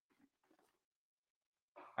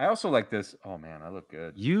 I also like this. Oh man, I look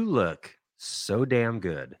good. You look so damn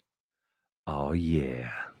good. Oh yeah.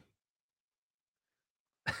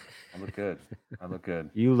 I look good. I look good.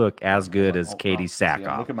 You look as good as Katie Sackhoff.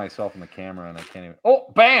 I look at myself in the camera and I can't even. Oh,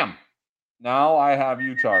 bam! Now I have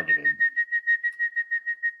you targeted.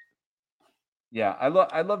 Yeah, I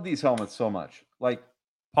love these helmets so much. Like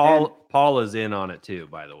Paul is in on it too,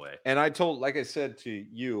 by the way. And like I said to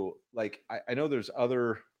you, like I know there's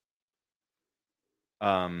other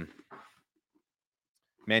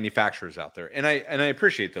manufacturers out there, and I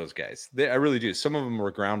appreciate those guys. I really do. Some of them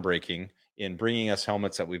were groundbreaking in bringing us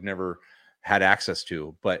helmets that we've never had access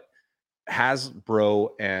to, but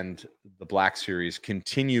Hasbro and the Black Series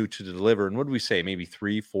continue to deliver. And what do we say? Maybe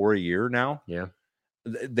 3-4 a year now. Yeah,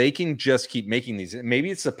 they can just keep making these. Maybe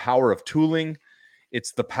it's the power of tooling.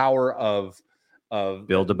 It's the power of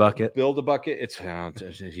Build a Bucket. It's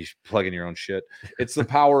he's plugging your own shit. It's the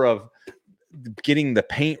power of getting the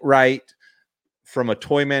paint right from a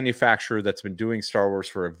toy manufacturer that's been doing Star Wars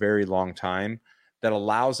for a very long time that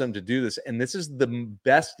allows them to do this. And this is the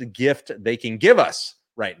best gift they can give us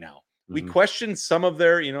right now. Mm-hmm. We question some of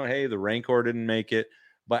their, hey, the Rancor didn't make it,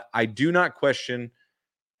 but I do not question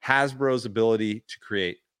Hasbro's ability to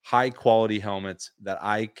create high quality helmets that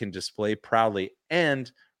I can display proudly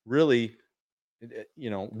and really,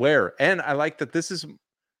 wear. And I like that this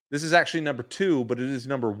is actually number 2, but it is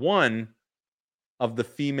number 1 of the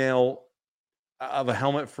female of a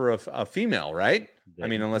helmet for a female, right?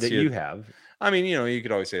 Unless you have. You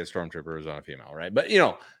could always say a stormtrooper is on a female, right? But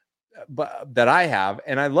but that I have,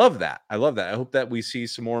 and I love that. I hope that we see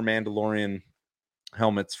some more Mandalorian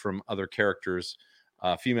helmets from other characters,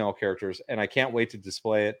 female characters, and I can't wait to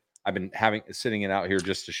display it. I've been sitting it out here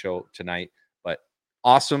just to show tonight, but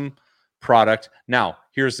awesome product. Now,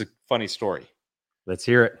 here's the funny story. Let's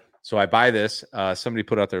hear it. So I buy this. Somebody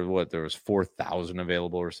put out there there was 4,000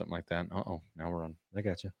 available or something like that. Now we're on. I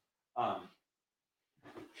got you.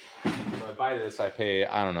 So I buy this. I pay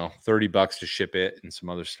 $30 to ship it and some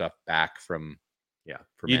other stuff back from. Yeah,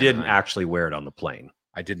 you didn't actually wear it on the plane.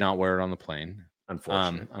 I did not wear it on the plane.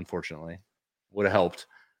 Unfortunately, would have helped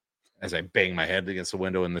as I bang my head against the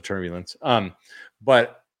window in the turbulence.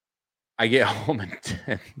 But I get home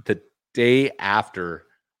and the day after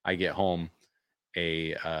I get home,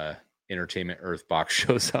 a Entertainment Earth box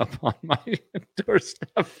shows up on my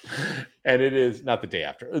doorstep, and it is not the day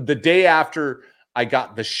after. The day after I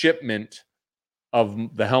got the shipment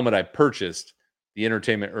of the helmet I purchased, the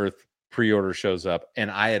Entertainment Earth pre-order shows up,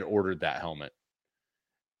 and I had ordered that helmet.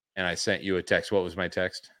 And I sent you a text. What was my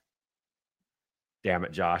text? Damn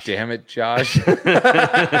it, Josh. Damn it, Josh.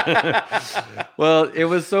 Well, it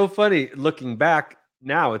was so funny. Looking back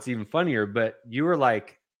now, it's even funnier, but you were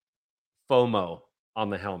like FOMO on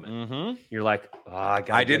the helmet. Mm-hmm. You're like,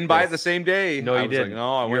 I didn't buy it the same day. No, you didn't. Like,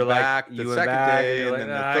 no, I went back the second day and then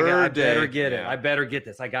the third day. I better get it. I better get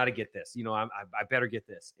this. I got to get this. I better get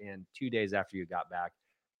this. And 2 days after you got back,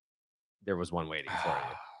 there was one waiting for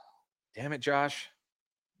you. Damn it, Josh.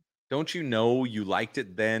 Don't you know you liked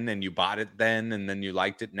it then and you bought it then and then you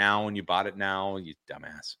liked it now and you bought it now? You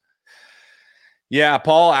dumbass. Yeah,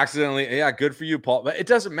 Paul accidentally. Yeah, good for you, Paul. But it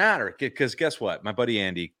doesn't matter because guess what? My buddy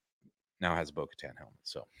Andy now has a Bo-Katan helmet,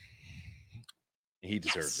 so he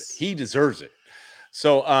deserves it. He deserves it.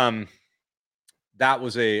 So, that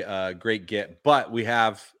was a great get. But we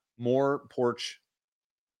have more porch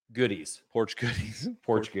Goodies. goodies.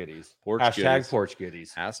 Porch goodies. Porch Hashtag goodies. porch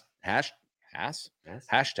goodies. Hashtag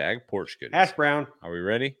porch goodies. Hash brown. Are we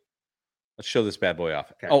ready? Let's show this bad boy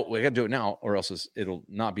off. Okay. Oh, we gotta do it now, or else it'll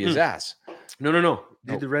not be his ass. No. Oh.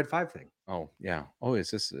 Do the Red 5 thing. Oh, yeah. Oh, is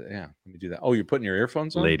this? Yeah. Let me do that. Oh, you're putting your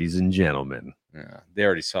earphones on? Ladies and gentlemen. Yeah. They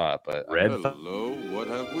already saw it, but Red Hello, what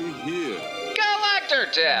have we here? Collector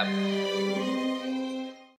tip.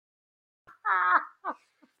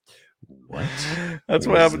 What? That's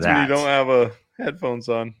what was happens when you that? don't have headphones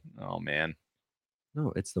on. Oh man.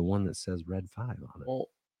 No, it's the one that says Red 5 on it. Well,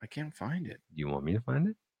 I can't find it. Do you want me to find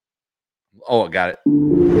it? Oh, I got it.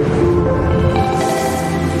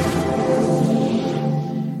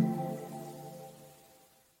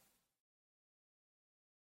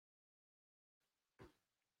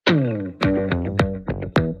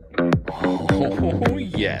 Oh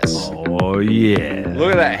yes. Oh, yeah.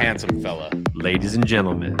 Look at that handsome fella. Ladies and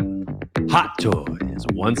gentlemen, Hot Toys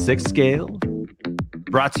 1/6 scale.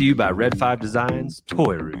 Brought to you by Red 5 Designs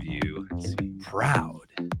Toy Review. Proud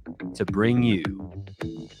to bring you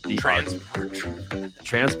the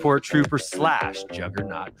Transport Trooper /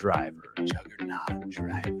 Juggernaut Driver. Juggernaut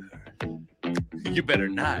driver. You better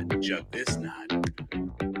not jug this knot.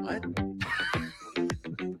 What?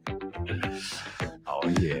 Oh,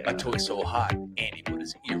 yeah. A toy so hot, Andy put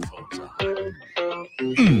his earphones on.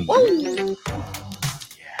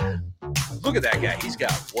 Yeah. Look at that guy. He's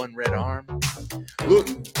got one red arm. Look,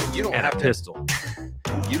 you don't And have a to. pistol.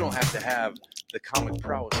 You don't have to have the comic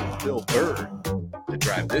prowess of Bill Burr to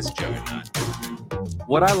drive this juggernaut.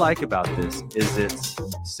 What I like about this is its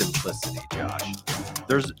simplicity, Josh.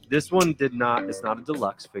 This one did not. It's not a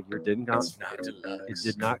deluxe figure. Didn't come. It's not deluxe. It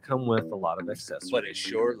did not come with a lot of accessories. But it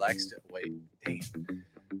sure likes to wait. Damn.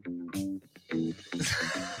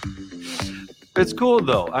 It's cool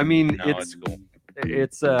though. I mean, No, it's cool.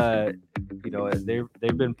 it's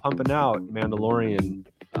they've been pumping out Mandalorian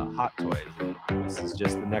hot toys. This is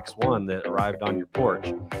just the next one that arrived on your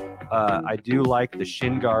porch. I do like the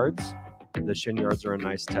shin guards. The shin guards are a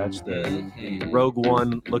nice touch. The Rogue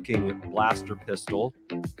One looking blaster pistol,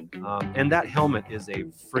 and that helmet is a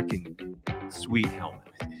freaking sweet helmet.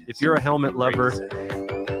 If you're a helmet lover,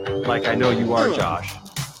 like I know you are, Josh,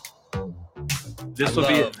 this will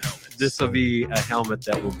be a helmet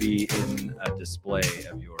that will be in a display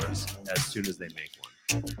of yours as soon as they make one.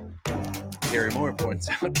 Gary Moore points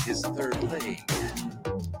out his third leg.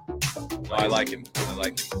 No, I like him.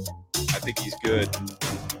 I think he's good.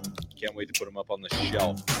 Can't wait to put him up on the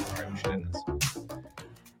shelf. All right, we should end this.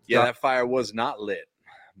 Yeah, that fire was not lit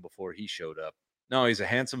before he showed up. No, he's a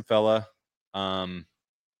handsome fella.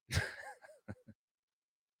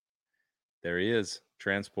 There he is.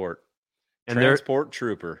 Transport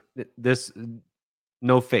Trooper. This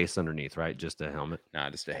no face underneath, right? Just a helmet. Nah,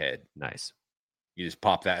 just a head. Nice. You just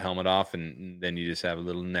pop that helmet off, and then you just have a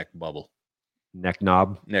little neck bubble. Neck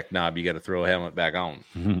knob. Neck knob. You got to throw a helmet back on.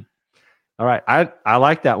 All right, I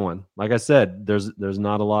like that one. Like I said, there's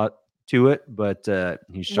not a lot to it, but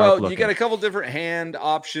he's sharp looking. You got a couple different hand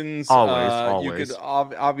options. Always. You could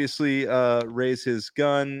obviously raise his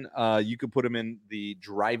gun. You could put him in the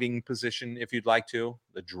driving position if you'd like to.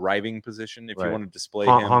 The driving position if you want to display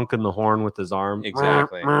him. Honking the horn with his arm.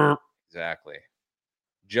 Exactly. Exactly.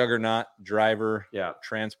 Juggernaut, driver,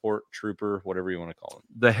 transport, trooper, whatever you want to call him.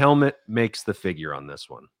 The helmet makes the figure on this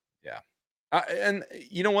one. Yeah. And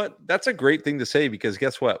you know what? That's a great thing to say because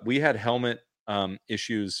guess what? We had helmet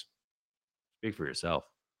issues. Speak for yourself.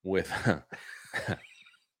 With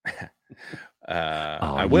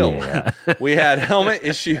I will. Yeah. We had helmet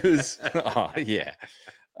issues. Oh, yeah.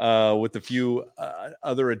 With a few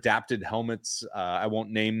other adapted helmets. I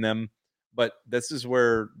won't name them, but this is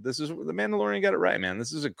where the Mandalorian got it right, man.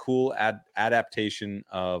 This is a cool adaptation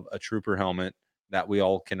of a trooper helmet that we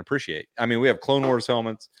all can appreciate. I mean, we have Clone Wars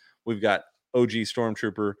helmets. We've got OG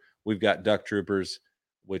Stormtrooper. We've got Duck Troopers,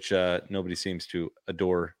 which nobody seems to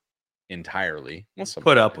adore entirely. Well,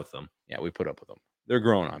 put up with them. Yeah, we put up with them. They're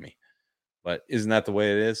growing on me. But isn't that the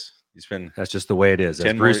way it is? That's just the way it is.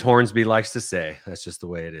 As Bruce Hornsby likes to say, that's just the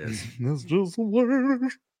way it is. That's just the way it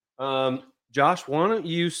is. Josh, why don't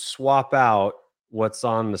you swap out what's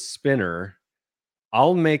on the spinner?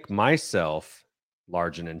 I'll make myself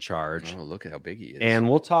large and in charge. Oh, look at how big he is. And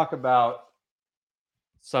we'll talk about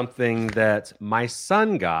something that my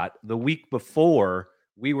son got the week before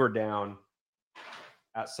we were down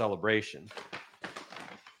at Celebration.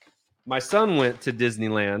 my son went to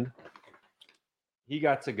Disneyland. He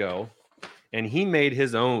got to go, and he made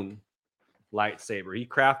his own lightsaber. He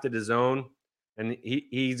crafted his own, and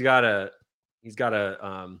he's got a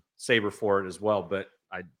saber for it as well. But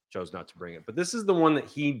I chose not to bring it. But this is the one that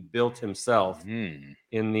he built himself in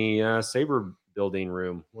the saber building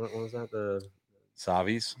room. What was that? The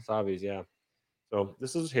Savi's. Savi's, yeah. So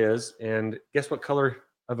this is his, and guess what color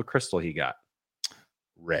of a crystal he got?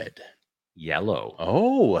 Red. Yellow.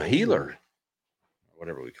 Oh, a healer.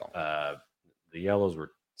 Whatever we call them. The yellows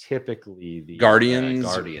were typically the Guardians.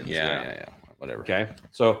 Guardians. Yeah. Whatever. Okay.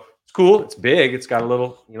 So it's cool. It's big. It's got a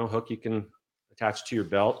little, hook you can attach to your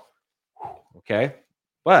belt. Okay.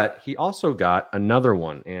 But he also got another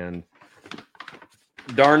one. And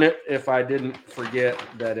darn it, if I didn't forget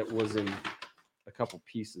that it was in a couple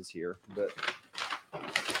pieces here. But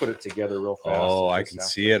put it together real fast. Oh, I can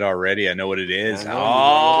see it already. I know what it is.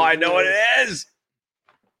 I I know what it is.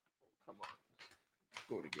 Come on.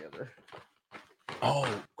 Go together. Oh,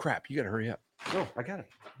 crap. You got to hurry up. No, I got it.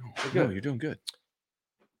 No, you're doing good.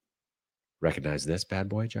 Recognize this bad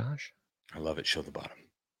boy, Josh? I love it. Show the bottom.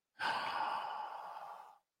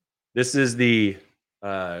 This is the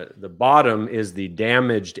bottom is the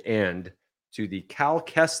damaged end to the Cal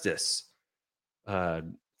Kestis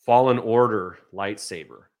Fallen Order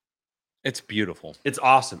lightsaber. It's beautiful. It's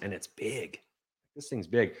awesome, and it's big. This thing's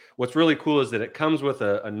big. What's really cool is that it comes with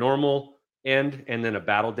a normal end and then a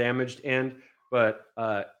battle damaged end, but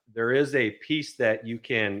there is a piece that you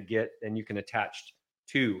can get and you can attach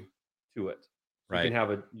to it. Right.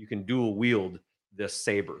 You can dual wield this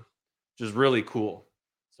saber, which is really cool.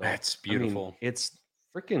 So That's beautiful. I mean, it's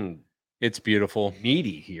freaking It's beautiful.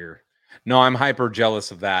 meaty here. No, I'm hyper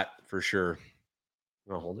jealous of that for sure.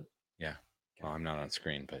 You want to hold it? Yeah. Well, I'm not on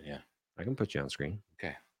screen, but yeah. I can put you on screen.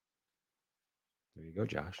 Okay. There you go,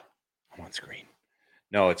 Josh. I'm on screen.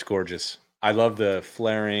 No, it's gorgeous. I love the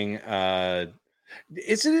flaring.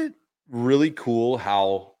 Isn't it really cool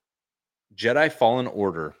how Jedi Fallen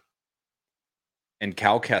Order and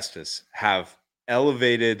Cal Kestis have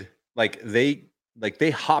elevated, they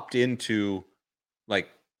hopped into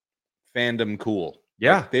fandom cool.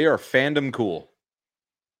 Yeah. Like, they are fandom cool.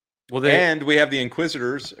 Well, and we have the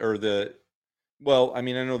Inquisitors I know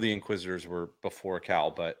the Inquisitors were before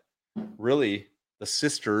Cal, but really the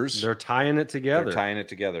sisters, they're tying it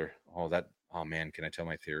together. Oh man, can I tell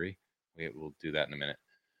my theory? We'll do that in a minute.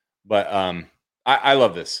 But I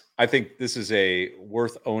love this. I think this is a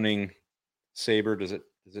worth owning saber. Does it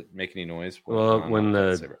make any noise? Well, when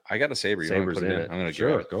the I got a saber, you want to put it in? I'm going to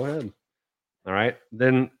grab it. Go ahead. All right.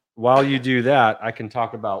 Then while you do that, I can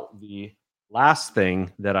talk about the last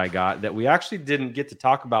thing that I got that we actually didn't get to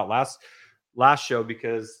talk about last show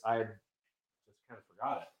because I just kind of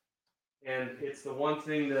forgot it. And it's the one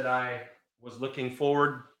thing that I was looking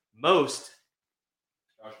forward most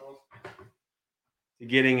to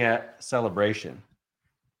getting at Celebration.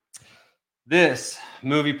 This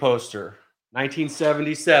movie poster,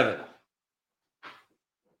 1977.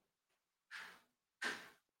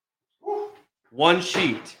 One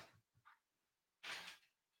sheet.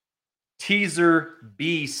 Teaser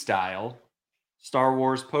B style Star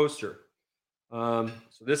Wars poster. So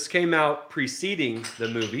this came out preceding the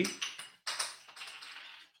movie.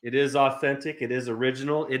 It is authentic. It is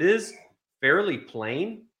original. It is fairly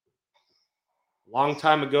plain. Long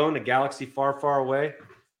time ago in a galaxy far, far away.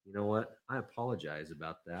 You know what? I apologize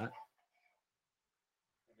about that.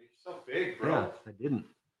 You're so big, bro. Yeah, I didn't.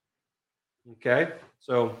 Okay,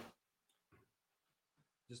 so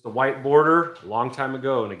just a white border, a long time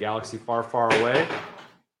ago in a galaxy far, far away.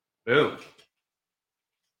 Boom.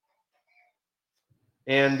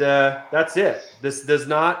 And that's it. This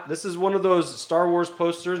is one of those Star Wars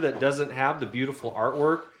posters that doesn't have the beautiful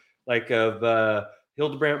artwork like of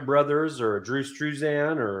Hildebrandt Brothers or Drew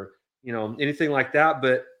Struzan or anything like that.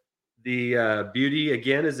 But the beauty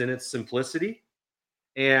again is in its simplicity,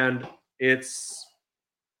 and it's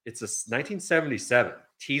a 1977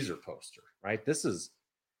 teaser poster, right? This is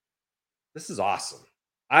awesome.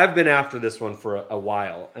 I've been after this one for a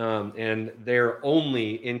while, and they're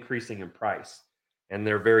only increasing in price, and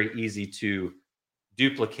they're very easy to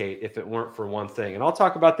duplicate if it weren't for one thing. And I'll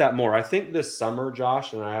talk about that more. I think this summer,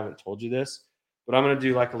 Josh, and I haven't told you this, but I'm going to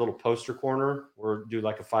do like a little poster corner or do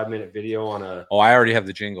like a 5-minute video on a... Oh, I already have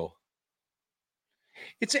the jingle.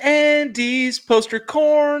 It's Andy's Poster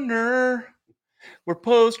Corner, where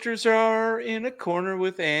posters are in a corner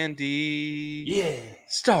with Andy. Yeah.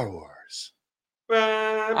 Star Wars.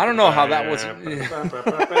 I don't know how that was.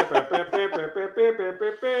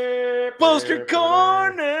 Poster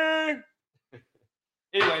Corner.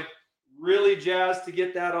 Anyway, really jazzed to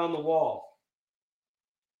get that on the wall.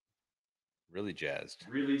 Really jazzed.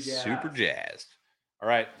 Really Super jazzed. All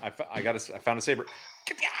right. I found a saber.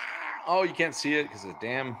 Oh, you can't see it because of the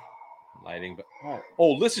damn lighting. But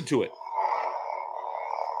oh, listen to it.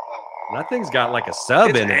 That thing's got like a sub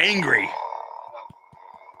It's in it. angry.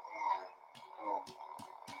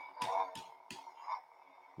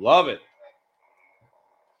 Love it.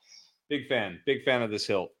 Big fan of this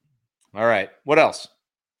hilt. All right. What else?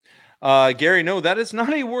 Gary, no, that is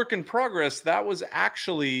not a work in progress. That was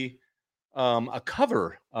actually a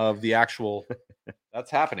cover of the actual. That's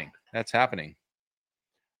happening. That is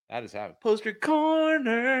happening. Poster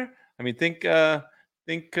corner. I mean, think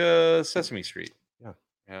Sesame Street. Yeah.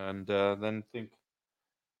 And then think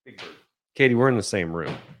Big Bird. Katie, we're in the same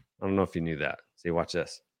room. I don't know if you knew that. See, watch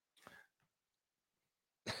this.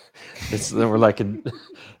 We're like a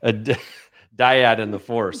dyad in the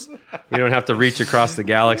Force. We don't have to reach across the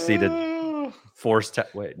galaxy to force.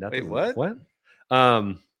 Wait, nothing. Wait, what?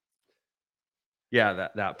 What? Yeah,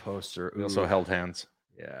 that poster. We also held hands.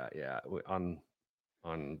 Yeah.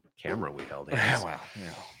 On camera, we held hands. Wow.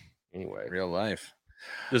 Yeah. Anyway, Real life.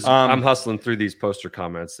 I'm hustling through these poster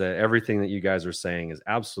comments. Everything that you guys are saying is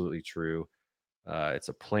absolutely true. It's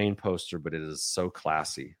a plain poster, but it is so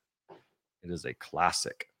classy. It is a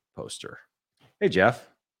classic poster. Hey, Jeff.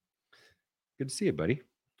 Good to see you, buddy.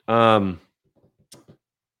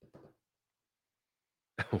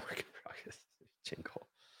 Jingle.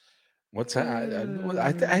 What's that?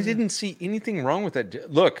 I didn't see anything wrong with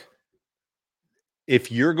that. Look,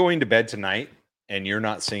 if you're going to bed tonight and you're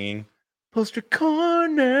not singing Poster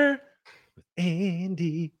Corner with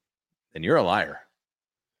Andy, then you're a liar.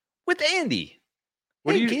 With Andy.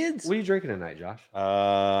 What Hey, are you kids? What are you drinking tonight, Josh?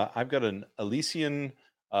 I've got an Elysian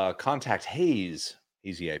Contact Haze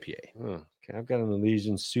Hazy IPA. Oh, okay, I've got an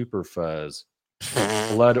Elysian Super Fuzz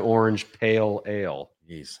Blood Orange Pale Ale.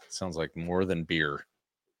 Jeez, sounds like more than beer.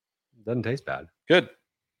 Doesn't taste bad. Good.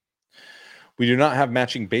 We do not have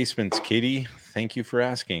matching basements, Katie. Thank you for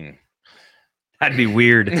asking. That'd be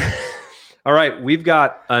weird. All right, we've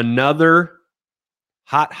got another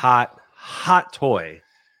hot toy.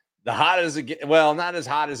 The hot as it get, well, not as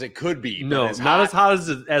hot as it could be. No, not as hot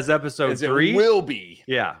as episode 3. It will be.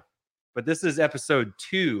 Yeah, but this is episode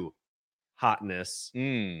 2 hotness.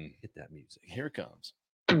 Hit that music. Here it comes.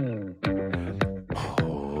 Oh,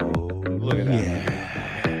 look at that.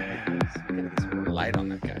 Light on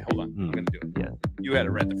that guy. Hold on. I'm going to do it. Yeah. You had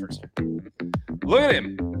it right the first time. Look at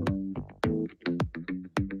him.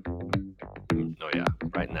 Oh, yeah.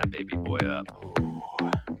 Lighting that baby boy up.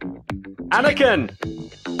 Anakin!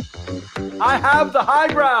 I have the high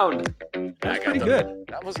ground. That's pretty good.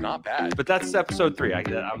 That was not bad. But that's episode 3.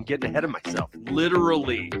 I'm getting ahead of myself.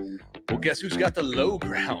 Literally. Well, guess who's got the low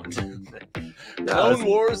ground? Clone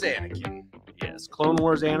Wars Anakin. Yes, Clone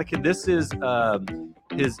Wars Anakin. This is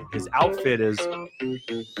his outfit is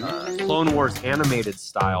Clone Wars animated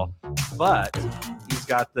style, but he's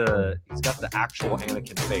got the actual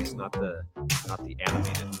Anakin face, not the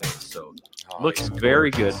animated face. So looks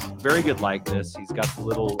very good likeness. He's got the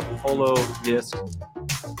little holo disc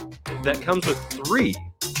that comes with 3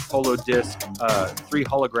 holo disc, 3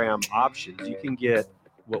 hologram options. You can get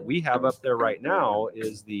what we have up there right now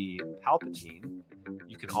is the Palpatine.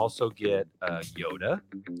 You can also get Yoda,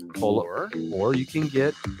 or you can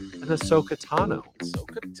get an Ahsoka Tano.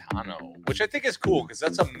 Which I think is cool because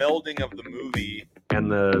that's a melding of the movie and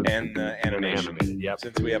the animation. Animated, yep.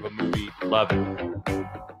 Since we have a movie, Love it.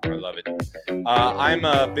 I love it. I'm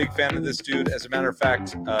a big fan of this dude. As a matter of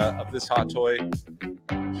fact, of this hot toy,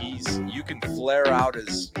 you can flare out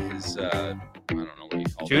his I don't know what you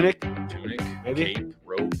call Tunic, maybe cape,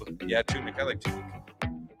 robe. Yeah, tunic. I like tunic.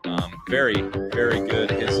 Very, very good.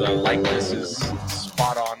 His likeness is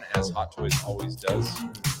spot on, as Hot Toys always does,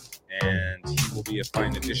 and he will be a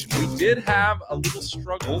fine addition. We did have a little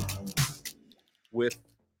struggle with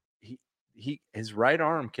his right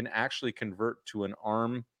arm can actually convert to an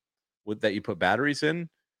arm that you put batteries in,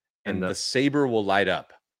 and the saber will light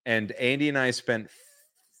up. And Andy and I spent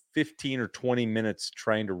 15 or 20 minutes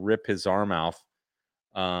trying to rip his arm off,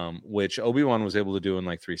 which Obi-Wan was able to do in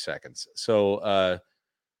like 3 seconds. So,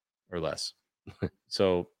 or less.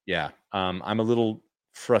 So yeah, I'm a little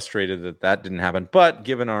frustrated that didn't happen, but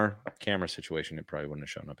given our camera situation, it probably wouldn't have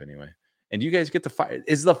shown up anyway. And you guys get the fire.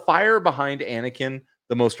 Is the fire behind Anakin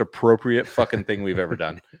the most appropriate fucking thing we've ever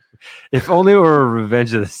done? If only it were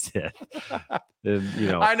Revenge of the Sith.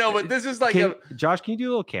 I know, but this is like Josh, can you do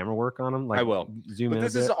a little camera work on him? Like, I will zoom in.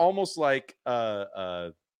 This is almost like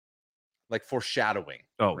foreshadowing.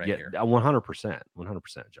 Oh, right yeah, here. 100%,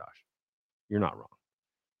 Josh. You're not wrong.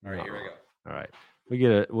 All right, here we go. All right.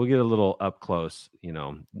 we'll get a little up close,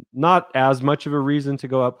 not as much of a reason to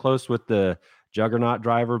go up close with the Juggernaut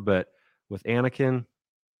driver, but with Anakin,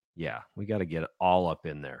 yeah, we got to get all up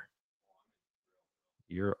in there.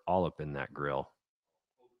 You're all up in that grill.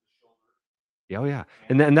 Oh yeah.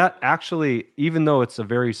 And then that actually, even though it's a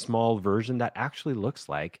very small version, that actually looks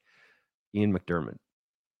like Ian McDermott,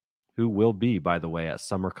 who will be, by the way, at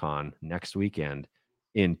SummerCon next weekend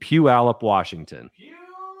in Puyallup, Washington.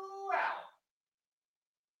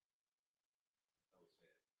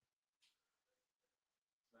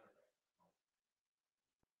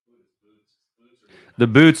 The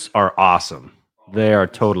boots are awesome. They are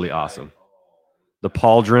totally awesome. The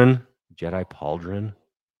pauldron, Jedi pauldron.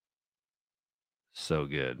 So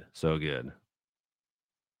good. So good.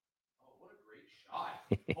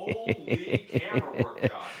 Holy camera work,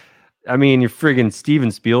 Josh. I mean, you're friggin' Steven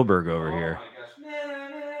Spielberg over here.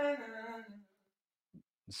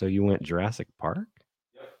 So you went Jurassic Park?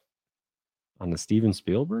 Yep. On the Steven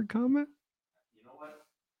Spielberg comment? You know what?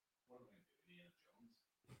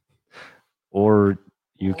 Or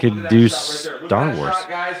you could do Star Wars. Shot,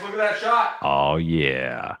 guys. Look at that shot. Oh,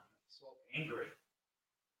 yeah. So angry.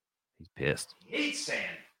 He's pissed. He hates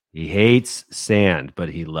sand. He hates sand, but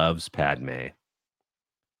he loves Padme.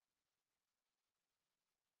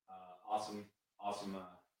 Awesome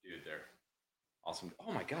dude there. Awesome.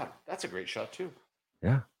 Oh my God, that's a great shot too.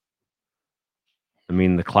 Yeah. I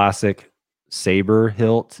mean, the classic saber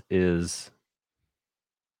hilt is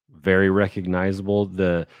very recognizable.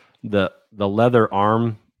 The leather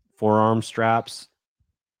forearm straps,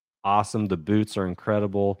 awesome. The boots are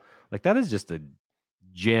incredible. Like, that is just a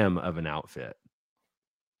gem of an outfit.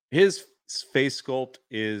 His face sculpt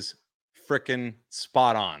is freaking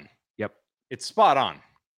spot on. Yep. It's spot on.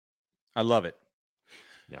 I love it.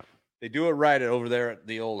 Yeah. They do it right over there at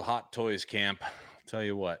the old Hot Toys camp. I'll tell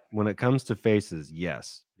you what. When it comes to faces,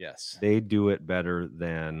 yes. Yes. They do it better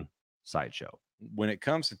than Sideshow. When it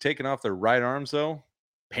comes to taking off their right arms, though,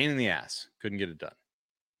 pain in the ass. Couldn't get it done.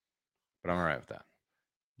 But I'm all right with that.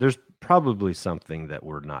 There's probably something that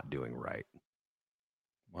we're not doing right.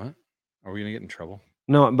 What? Are we going to get in trouble?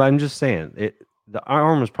 No, but I'm just saying the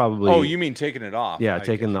arm is probably. Oh, you mean taking it off? Yeah,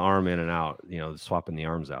 taking the arm in and out, swapping the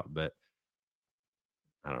arms out. But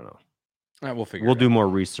I don't know. All right, we'll do more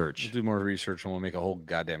research. We'll do more research and we'll make a whole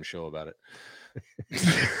goddamn show about it.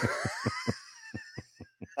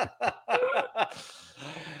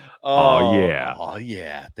 Oh yeah. Oh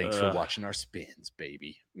yeah. Thanks for watching our spins,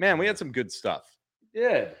 baby. Man, we had some good stuff. We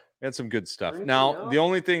did. We had some good stuff. Now, the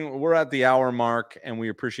only thing, we're at the hour mark, and we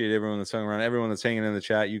appreciate everyone that's hung around, everyone that's hanging in the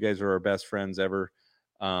chat. You guys are our best friends ever.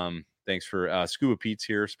 Thanks for Scuba Pete's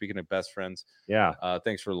here. Speaking of best friends, yeah.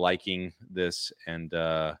 Thanks for liking this and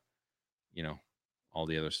all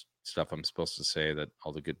the other stuff I'm supposed to say that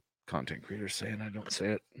all the good content creators say, and I don't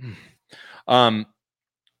say it.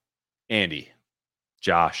 Andy,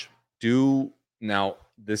 Josh, now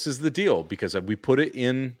this is the deal, because we put it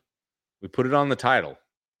on the title.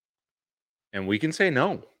 And we can say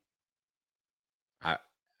no. I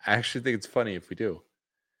actually think it's funny if we do.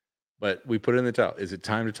 But we put it in the title. Is it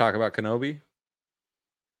time to talk about Kenobi?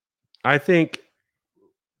 I think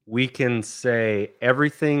we can say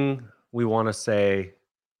everything we want to say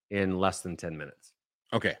in less than 10 minutes.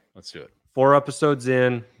 Okay, let's do it. 4 episodes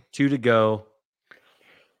in, 2 to go.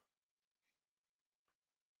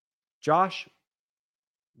 Josh,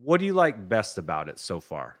 what do you like best about it so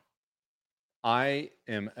far? I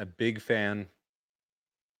am a big fan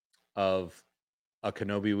of a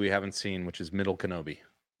Kenobi we haven't seen, which is middle Kenobi,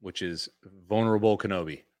 which is vulnerable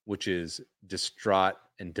Kenobi, which is distraught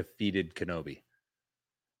and defeated Kenobi.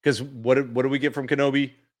 Because what do we get from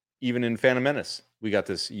Kenobi? Even in Phantom Menace, we got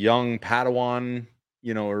this young Padawan,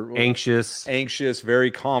 anxious,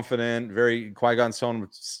 very confident, very Qui-Gon Jinn,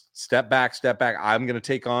 step back. I'm going to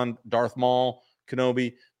take on Darth Maul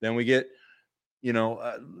Kenobi. Then we get,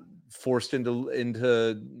 forced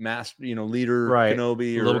into mass, leader right.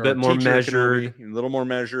 Kenobi, a little bit more measured, Kenobi, a little more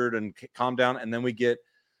measured and calm down. And then we get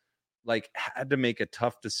had to make a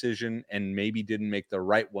tough decision and maybe didn't make the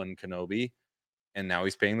right one Kenobi. And now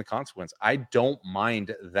he's paying the consequence. I don't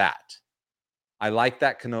mind that. I like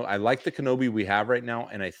that Kenobi. I like the Kenobi we have right now.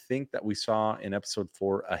 And I think that we saw in episode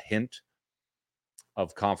 4 a hint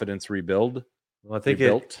of confidence rebuild. Well, I think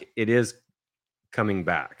it is coming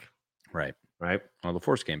back. Right. Well, the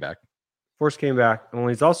Force came back. Well,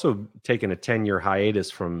 he's also taken a 10-year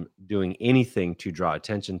hiatus from doing anything to draw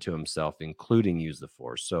attention to himself, including use the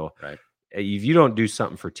Force. So if you don't do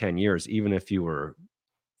something for 10 years, even if you were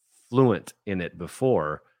fluent in it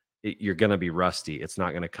before, you're going to be rusty. It's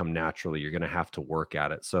not going to come naturally. You're going to have to work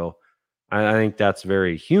at it. So I think that's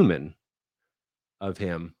very human of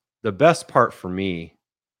him, the best part for me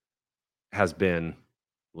has been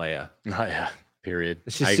Leia. Oh, yeah. Period.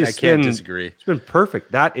 It's just- I just can't been- disagree. It's been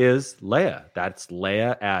perfect. That is Leia. That's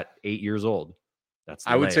Leia at 8 years old. That's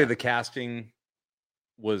I would say Leia. the casting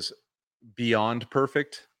was beyond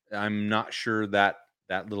perfect. I'm not sure that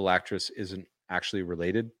that little actress isn't actually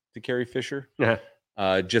related to Carrie Fisher.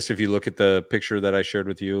 Just if you look at the picture that I shared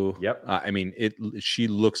with you, Yep. I mean, she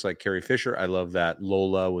looks like Carrie Fisher. I love that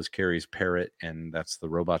Lola was Carrie's parrot, and that's the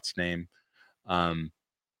robot's name,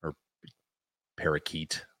 or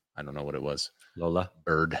parakeet. I don't know what it was. Lola.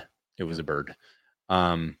 Bird. It was a bird.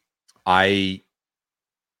 I,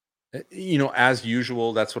 as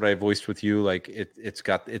usual, that's what I voiced with you. Like it's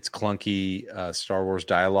got its clunky Star Wars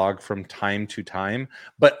dialogue from time to time,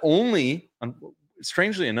 but only,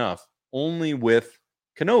 strangely enough, only with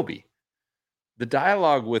Kenobi. The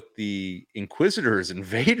dialogue with the Inquisitors and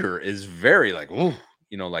Vader is very like, ooh,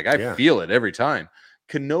 like I Yeah. feel it every time.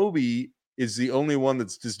 Kenobi is the only one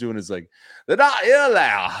that's just doing is like, they're not here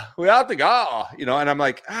now. We have to go, and I'm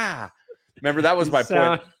like, remember that was You my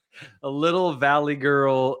sound point. A little Valley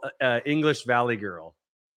girl, English Valley girl.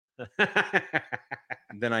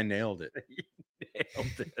 Then I nailed it.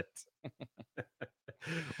 Nailed it.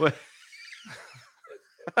 What-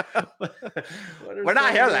 what are We're not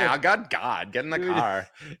some here of now. the- God, get in the Dude. car.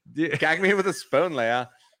 Dude, Gag me with a spoon, Leia.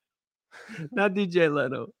 not DJ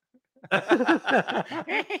Leno. I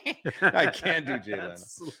can't do Jay Leno.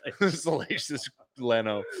 That's like- Salacious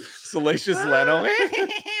Leno. Salacious Leno.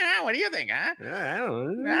 What do you think, huh? I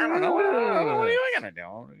don't know. I don't know. What are you gonna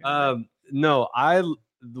do? No,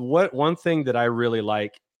 one thing that I really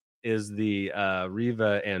like is the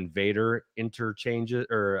Riva and Vader interchanges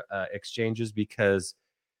or exchanges, because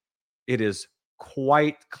it is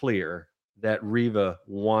quite clear that Riva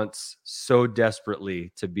wants so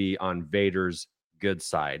desperately to be on Vader's good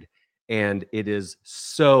side, and it is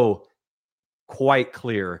so quite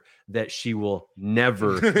clear that she will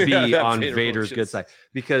never be Yeah, that on Vader Vader's will good just- side,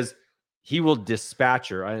 because he will dispatch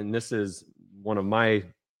her. And this is one of my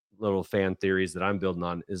little fan theories that I'm building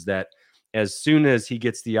on, is that as soon as he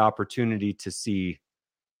gets the opportunity to see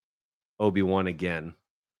Obi-Wan again,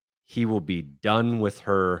 he will be done with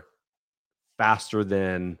her faster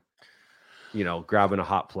than grabbing a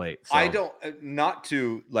hot plate. I So, don't, not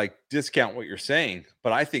to like discount what you're saying,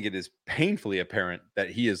 but I think it is painfully apparent that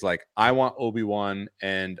he is like, I want Obi-Wan,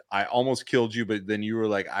 and I almost killed you, but then you were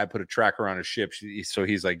like, I put a tracker on his ship. So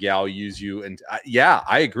he's like, yeah, I'll use you. And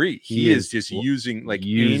I agree. He is just using like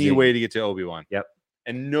any way to get to Obi-Wan. Yep.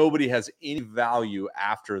 And nobody has any value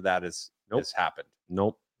after that has happened.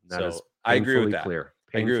 Nope. That is So I agree with painfully that. clear.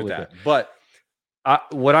 I agree with Painfully that. But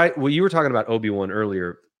clear. What you were talking about Obi-Wan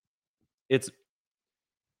earlier, it's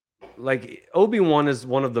like Obi-Wan is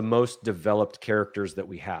one of the most developed characters that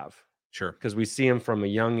we have, sure. because we see him from a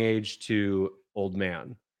young age to old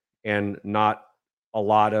man, and not a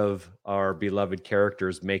lot of our beloved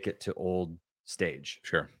characters make it to old stage.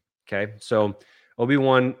 Sure. Okay. So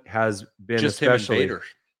Obi-Wan has been, Just him and especially Vader.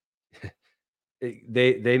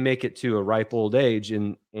 they make it to a ripe old age,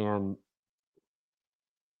 and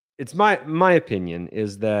it's my opinion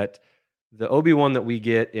is that the Obi-Wan that we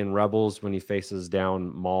get in Rebels when he faces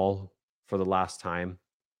down Maul for the last time,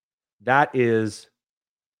 that is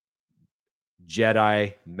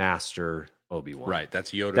Jedi Master Obi-Wan. Right.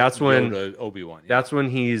 That's Yoda. That's when- Yoda, Obi-Wan. That's when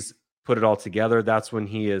he's put it all together. That's when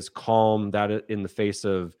he is calm, that in the face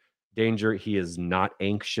of danger, he is not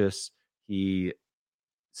anxious. He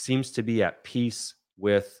seems to be at peace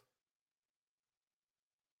with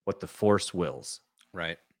what the Force wills.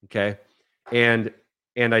 right. Okay. And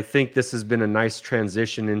I think this has been a nice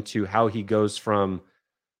transition into how he goes from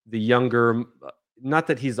the younger, not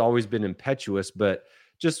that he's always been impetuous, but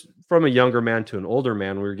just from a younger man to an older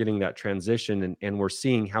man. We're getting that transition, and we're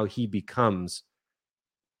seeing how he becomes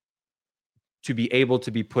to be able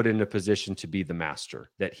to be put in a position to be the master,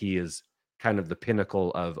 that he is kind of the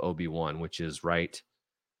pinnacle of Obi-Wan, which is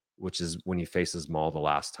when he faces Maul the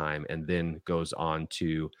last time, and then goes on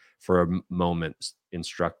to, for a moment,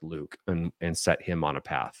 instruct Luke and set him on a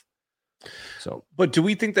path. So, But do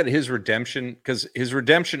we think that his redemption, because his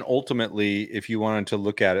redemption ultimately, if you wanted to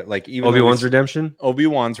look at it, like even though Obi-Wan's redemption?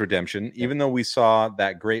 Obi-Wan's redemption, even though we saw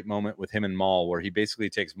that great moment with him and Maul, where he basically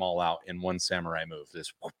takes Maul out in one samurai move.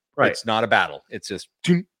 This Right. It's not a battle. It's just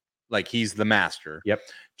like he's the master. Yep.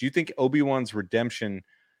 Do you think Obi-Wan's redemption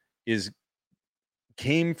is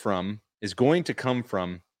going to come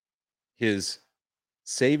from his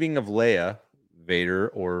saving of Leia, Vader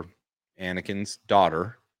or Anakin's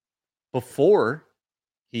daughter, before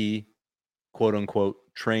he quote unquote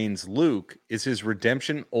trains Luke? Is his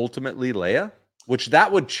redemption ultimately Leia? which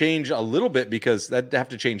that would change a little bit because that'd have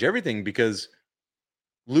to change everything because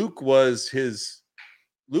Luke was his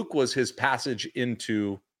passage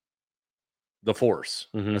into the Force,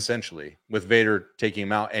 Mhm. essentially, with Vader taking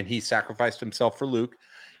him out, and he sacrificed himself for Luke.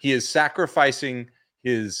 He is sacrificing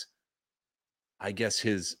his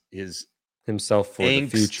himself for the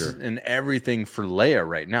angst future. and everything for Leia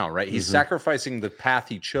right now, right? He's Mhm. sacrificing the path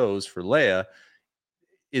he chose for Leia.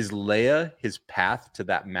 Is Leia his path to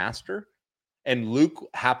that master? And Luke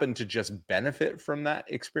happened to just benefit from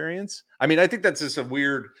that experience? I mean, I think that's just a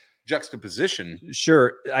weird juxtaposition.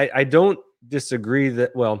 Sure, I don't disagree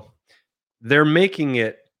that. Well, they're making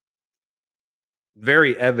it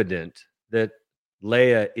very evident that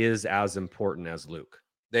Leia is as important as Luke.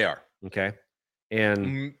 They are. Okay, and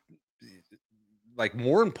Mm, like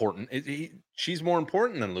more important. She's more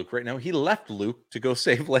important than Luke right now. He left Luke to go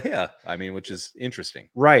save Leia. I mean, which is interesting.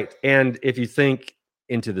 right, and if you think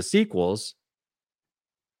into the sequels,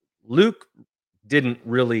 Luke didn't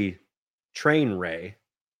really train Rey.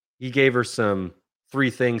 He gave her some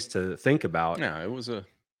 3 things to think about. Yeah, it was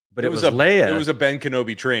But it was Leia. It was a Ben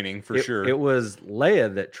Kenobi training for sure. It was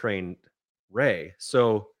Leia that trained Rey.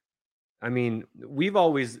 So, I mean, we've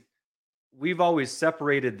always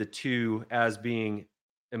separated the two as being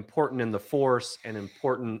important in the Force and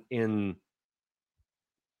important in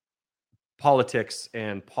politics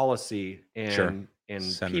and policy and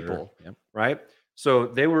Senator, people, yep. right? So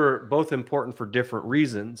they were both important for different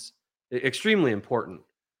reasons, extremely important.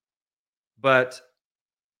 But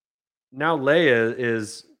now Leia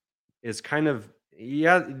is kind of,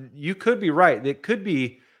 yeah, you could be right. It could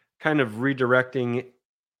be kind of redirecting,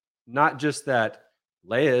 not just that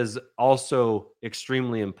Leia is also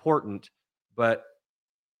extremely important, but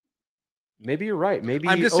maybe you're right. Maybe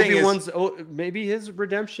I'm just saying Obi-Wan's, maybe his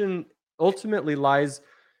redemption ultimately lies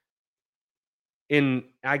in,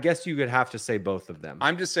 I guess you could have to say both of them.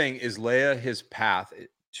 I'm just saying, is Leia his path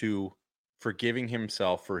to forgiving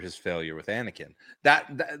himself for his failure with Anakin?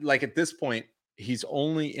 That like at this point, he's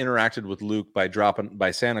only interacted with Luke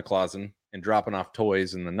by Santa Claus and dropping off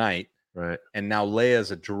toys in the night. Right. And now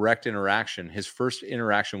Leia's a direct interaction. His first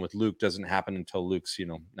interaction with Luke doesn't happen until Luke's,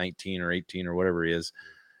 19 or 18 or whatever he is.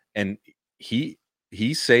 And he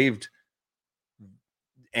saved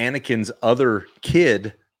Anakin's other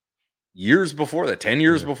kid years before that, 10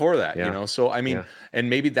 years before that, So, I mean, and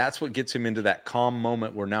maybe that's what gets him into that calm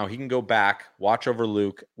moment where now he can go back, watch over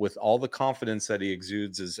Luke with all the confidence that he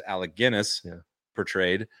exudes as Alec Guinness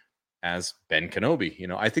portrayed as Ben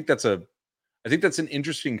Kenobi. I think that's an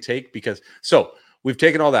interesting take because we've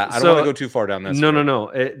taken all that. I don't want to go too far down that.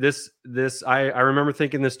 No. This I remember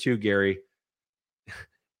thinking this too, Gary.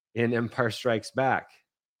 In Empire Strikes Back.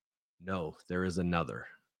 No, there is another.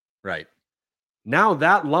 Right. Now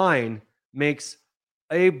that line makes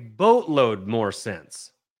a boatload more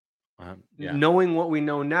sense. Knowing what we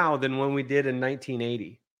know now than when we did in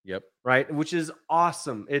 1980. Yep. Right? Which is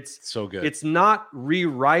awesome. It's so good. It's not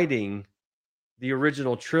rewriting the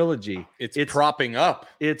original trilogy. It's propping up.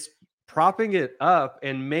 It's propping it up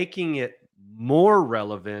and making it more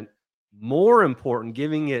relevant, more important,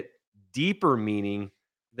 giving it deeper meaning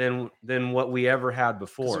than what we ever had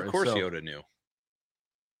before. Of course, Yoda knew.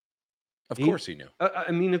 Of course he knew. I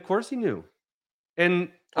mean, of course he knew. And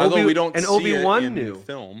although we don't see Obi-Wan it in knew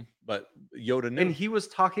film, but Yoda knew. And he was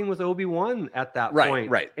talking with Obi-Wan at that point.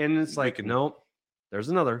 Right. And it's like, nope, there's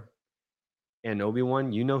another. And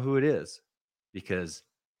Obi-Wan, you know who it is because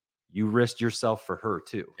you risked yourself for her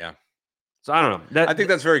too. Yeah. So I don't know. I think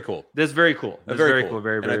that's very cool. That's very cool. That's very cool.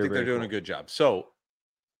 Very, and very, I think they're doing a good job. So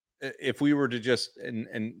if we were to just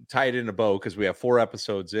and tie it in a bow, because we have 4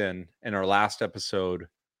 episodes in, and our last episode,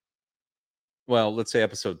 well, let's say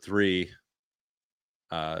episode 3,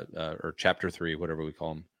 or chapter 3, whatever we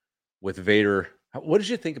call them, with Vader. What did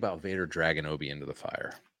you think about Vader dragging Obi into the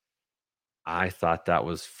fire? I thought that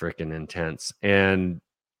was freaking intense, and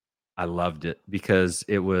I loved it because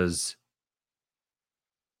it was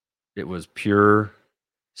pure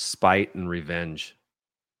spite and revenge,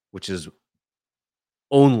 which is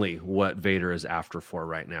only what Vader is after for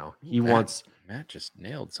right now. Matt just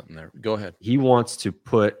nailed something there. Go ahead. He wants to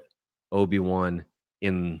put Obi-Wan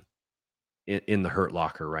in the hurt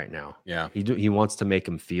locker right now. Yeah. He wants to make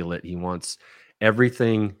him feel it. He wants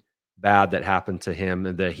everything bad that happened to him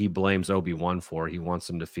and that he blames Obi-Wan for. He wants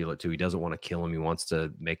him to feel it too. He doesn't want to kill him. He wants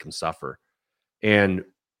to make him suffer. And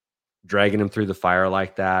dragging him through the fire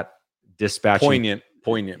like that, dispatching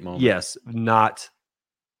poignant moment. Yes, not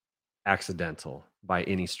accidental by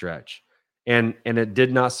any stretch. And it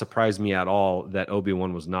did not surprise me at all that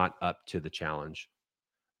Obi-Wan was not up to the challenge.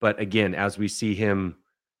 But again, as we see him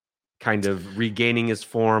kind of regaining his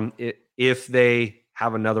form, it if they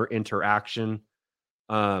have another interaction.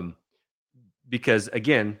 Because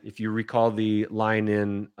again, if you recall the line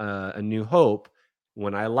in A New Hope,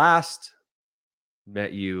 when I last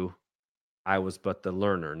met you, I was but the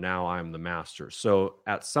learner. Now I'm the master. So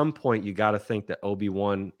at some point, you got to think that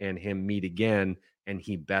Obi-Wan and him meet again, and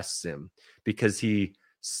he bests him, because he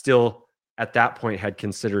still at that point had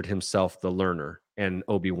considered himself the learner, and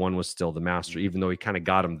Obi-Wan was still the master, even though he kind of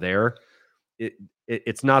got him there.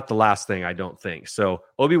 It's not the last thing, I don't think. So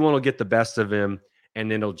Obi-Wan will get the best of him, and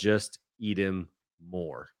then it'll just eat him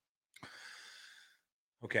more.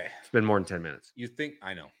 Okay. Spend more than 10 minutes. You think?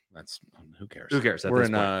 I know. That's who cares? Who cares? We're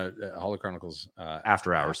in Holo Chronicles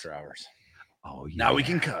After Hours. After Hours. Oh, yeah. Now we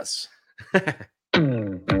can cuss.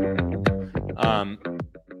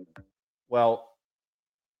 Well,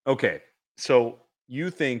 okay. So you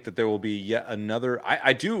think that there will be yet another?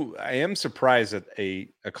 I am surprised at a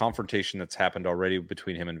confrontation that's happened already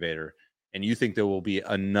between him and Vader. And you think there will be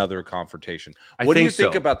another confrontation? What do you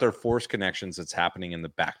think about their force connections that's happening in the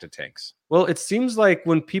Bacta tanks? Well, it seems like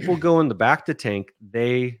when people go in the Bacta tank,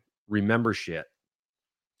 they remember shit.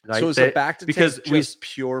 Right? So is the Bacta tank just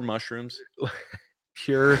pure mushrooms?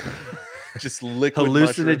 Pure, just liquid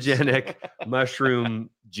hallucinogenic mushroom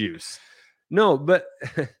juice. No, but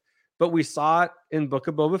we saw it in Book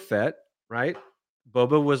of Boba Fett, right?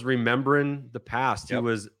 Boba was remembering the past. Yep. He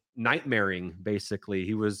was nightmaring, basically.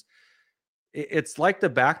 It's like the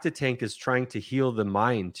Bacta tank is trying to heal the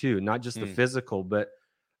mind too, not just the physical, but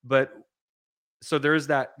so there's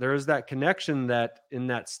that connection, that in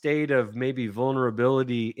that state of maybe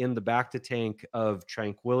vulnerability in the Bacta tank of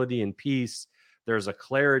tranquility and peace, there's a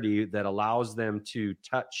clarity that allows them to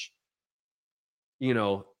touch,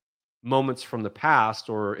 moments from the past,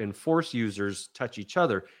 or in Force users touch each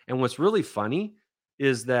other. And what's really funny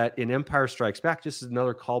is that in Empire Strikes Back, just as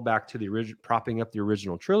another callback to the original, propping up the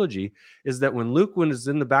original trilogy, is that when Luke is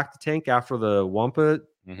in the Bacta tank after the Wampa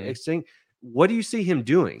extinct, what do you see him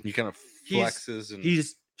doing? He kind of flexes and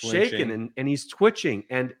he's shaking and he's twitching,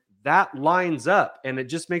 and that lines up. And it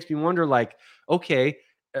just makes me wonder, like, okay,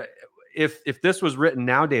 if this was written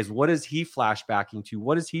nowadays, what is he flashbacking to?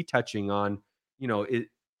 What is he touching on?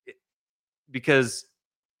 Because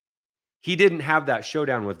he didn't have that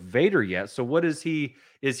showdown with Vader yet. So what is he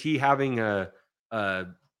having a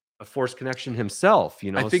Force connection himself?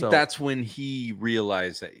 I think that's when he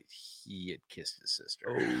realized that he had kissed his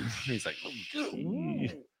sister. He's like,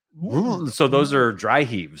 so those are dry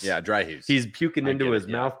heaves. Yeah, dry heaves. He's puking into his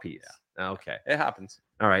mouthpiece. Yeah. Okay. It happens.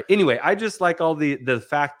 All right. Anyway, I just like all the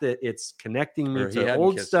fact that it's connecting me to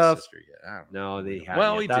old stuff. No, they haven't.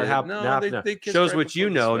 Well, he did. They shows right what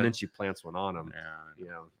you know, and then she plants one on him. Yeah.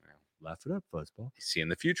 Laugh it up, fuzzball. You see, in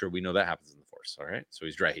the future, we know that happens in the Force. All right. So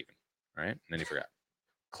he's dry heaving. All right. And then he forgot.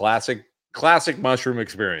 Classic mushroom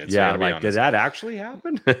experience. Yeah. Like, did that actually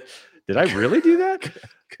happen? Did I really do that?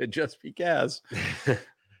 Could just be Kaz.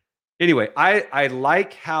 Anyway, I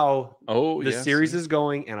like how the series is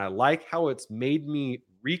going, and I like how it's made me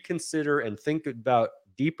reconsider and think about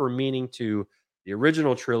deeper meaning to the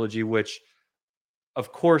original trilogy, which,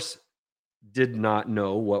 of course, did not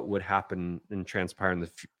know what would happen and transpire in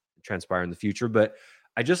the future. But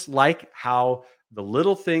I just like how the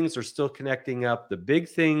little things are still connecting up. The big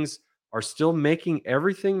things are still making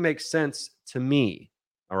everything make sense to me.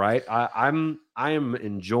 All right. I am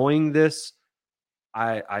enjoying this.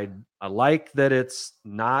 I like that it's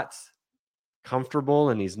not comfortable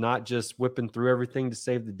and he's not just whipping through everything to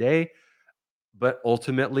save the day, but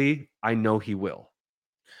ultimately I know he will.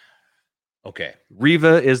 Okay.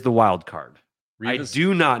 Reva is the wild card. I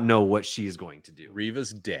do not know what she's going to do.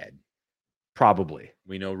 Reva's dead. Probably.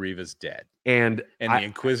 We know Reva's dead. And the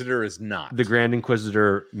Inquisitor is not. The Grand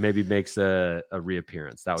Inquisitor maybe makes a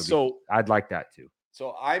reappearance. That would be, I'd like that too.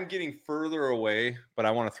 So I'm getting further away, but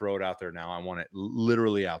I want to throw it out there now. I want it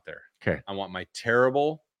literally out there. Okay. I want my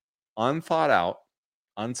terrible, unthought out,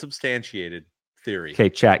 unsubstantiated theory. Okay,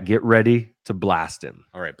 chat, get ready to blast him.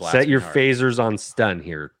 All right, blast Set your hard. phasers on stun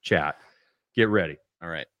here, chat. Get ready. All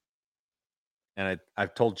right. And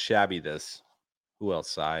I've told Shabby this. Who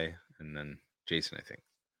else? I and then Jason, I think.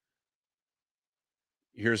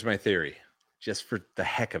 Here's my theory, just for the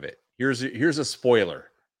heck of it. Here's a spoiler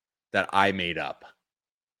that I made up.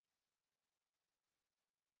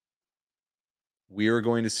 We are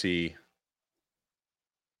going to see.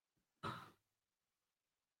 I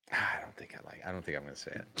don't think I'm going to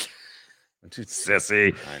say it. I'm too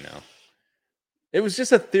sissy. I know. It was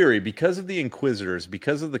just a theory because of the Inquisitors,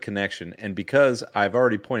 because of the connection, and because I've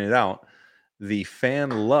already pointed out the fan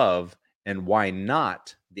love and why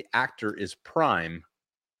not the actor is Prime.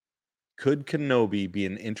 Could Kenobi be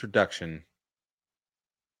an introduction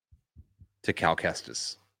to Cal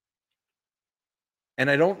Kestis. And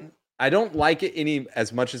I don't like it any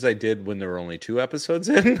as much as I did when there were only 2 episodes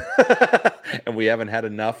in and we haven't had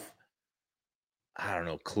enough, I don't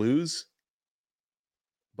know, clues.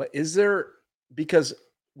 But is there, because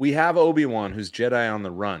we have Obi-Wan who's Jedi on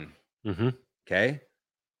the run. Mm-hmm. Okay.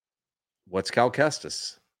 What's Cal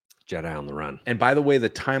Kestis? Jedi on the run. And by the way, the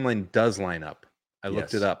timeline does line up. I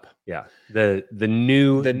looked it up. Yeah. The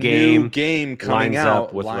new game coming lines out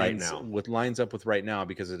up with right now. lines up with right now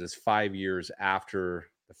because it is 5 years after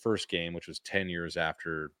the first game, which was 10 years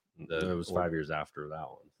after it was 5 years after that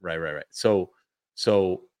one. Right. So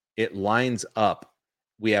it lines up.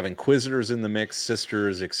 We have Inquisitors in the mix,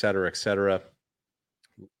 sisters, et cetera.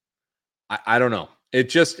 I don't know. I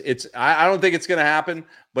don't think it's going to happen,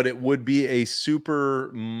 but it would be a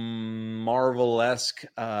super Marvel-esque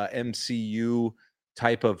MCU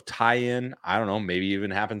type of tie-in. I don't know. Maybe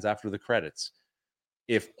even happens after the credits.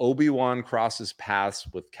 If Obi-Wan crosses paths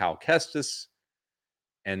with Cal Kestis,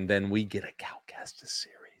 and then we get a Cal Kestis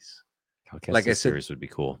series. Cal Kestis like I said, series would be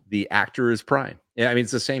cool. The actor is Prime. Yeah, I mean,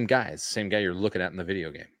 it's the same guy. It's the same guy you're looking at in the video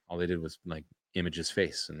game. All they did was like image his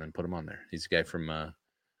face and then put him on there. He's the guy from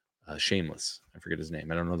Shameless. I forget his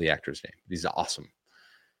name. I don't know the actor's name. He's awesome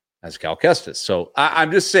as Cal Kestis. So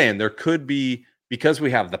I'm just saying there could be, because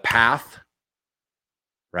we have the path,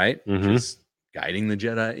 right? Mm-hmm. Just guiding the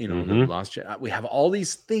Jedi, the Lost Jedi. We have all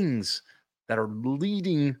these things that are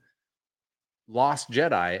leading Lost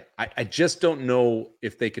Jedi. I just don't know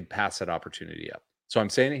if they could pass that opportunity up. So I'm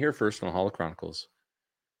saying it here first on Holo Chronicles,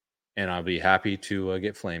 and I'll be happy to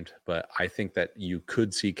get flamed. But I think that you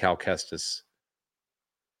could see Cal Kestis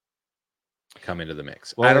come into the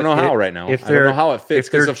mix. Well, I don't know how right now. I don't know how it fits,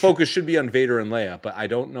 because the focus should be on Vader and Leia, but I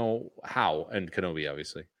don't know how, and Kenobi,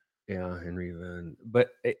 obviously. Yeah, Henry Van.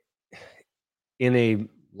 But in a,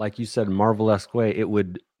 like you said, Marvel-esque way, it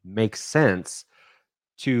would make sense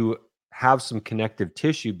to have some connective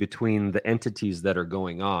tissue between the entities that are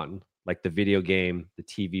going on, like the video game, the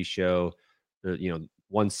TV show,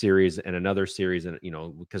 one series and another series, and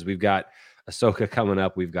because we've got Ahsoka coming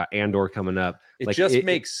up, we've got Andor coming up. It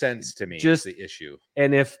makes sense to me. Just the issue.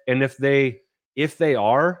 And if they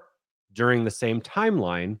are during the same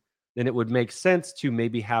timeline, then it would make sense to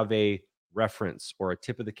maybe have a reference or a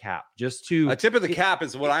tip of the cap. Just to a tip of the cap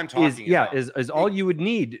is what I'm talking about. Yeah, is all you would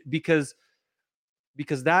need, because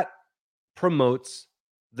that promotes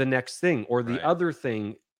the next thing or the other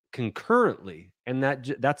thing concurrently, and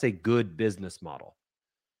that's a good business model.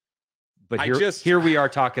 But here we are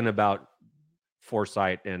talking about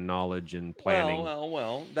foresight and knowledge and planning.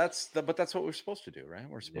 Well, that's what we're supposed to do, right?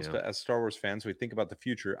 We're supposed to, as Star Wars fans, we think about the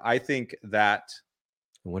future. I think that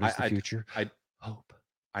what is the future? Hope.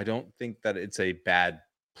 I don't think that it's a bad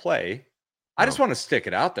play. I just want to stick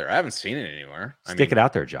it out there. I haven't seen it anywhere. Stick it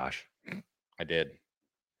out there, Josh. I did.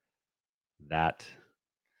 That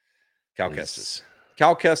Cal Kestis.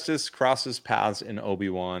 Cal Kestis crosses paths in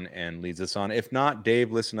Obi-Wan and leads us on. If not,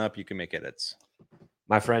 Dave, listen up. You can make edits.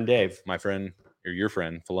 My friend Dave. My friend, or your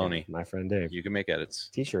friend, Filoni. My friend Dave. You can make edits.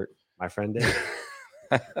 T-shirt. My friend Dave.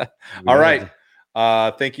 All right.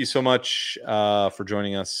 Thank you so much for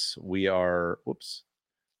joining us. We are... Whoops.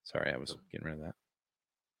 Sorry, I was getting rid of that.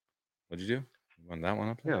 What'd you do? You want that one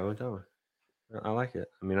up there? Yeah, I went that one. I like it.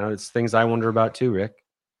 I mean, it's things I wonder about too, Rick.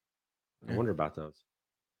 I wonder about those.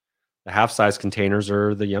 The half-size containers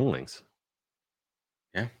are the younglings.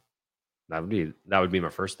 Yeah. That would be my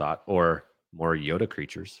first thought. Or more Yoda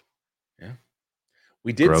creatures. Yeah.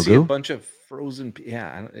 We did see a bunch of frozen...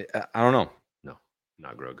 Yeah, I don't know. No,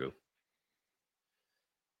 not Grogu.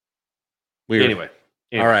 Weird. Anyway.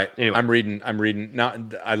 All right. Anyway. I'm reading. Now,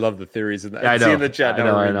 I love the theories. In I know. See in the chat.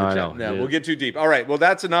 I know. No, we'll get too deep. All right. Well,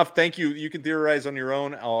 that's enough. Thank you. You can theorize on your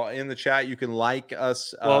own in the chat. You can like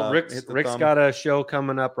us. Well, Rick's got a show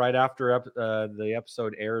coming up right after the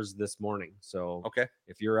episode airs this morning. So okay,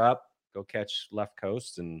 if you're up, go catch Left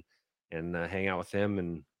Coast and hang out with him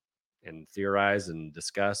and theorize and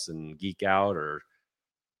discuss and geek out or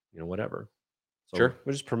whatever. So sure.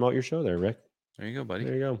 We'll just promote your show there, Rick. There you go, buddy.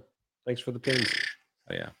 There you go. Thanks for the pins.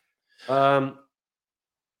 Oh, yeah.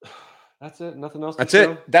 That's it. Nothing else.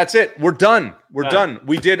 That's it. We're done. We're done.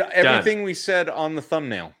 We did everything we said on the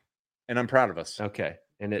thumbnail, and I'm proud of us. Okay.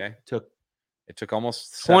 And it took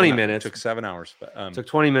almost 20 minutes. It took 7 hours. But it took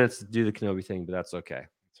 20 minutes to do the Kenobi thing, but that's okay.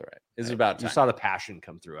 It's all right. It's about time. You saw the passion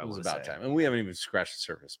come through. It was about time, and we haven't even scratched the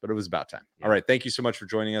surface, but it was about time. Yeah. All right. Thank you so much for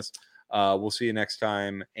joining us. We'll see you next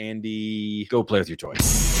time. Andy, go play with your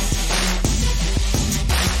toys.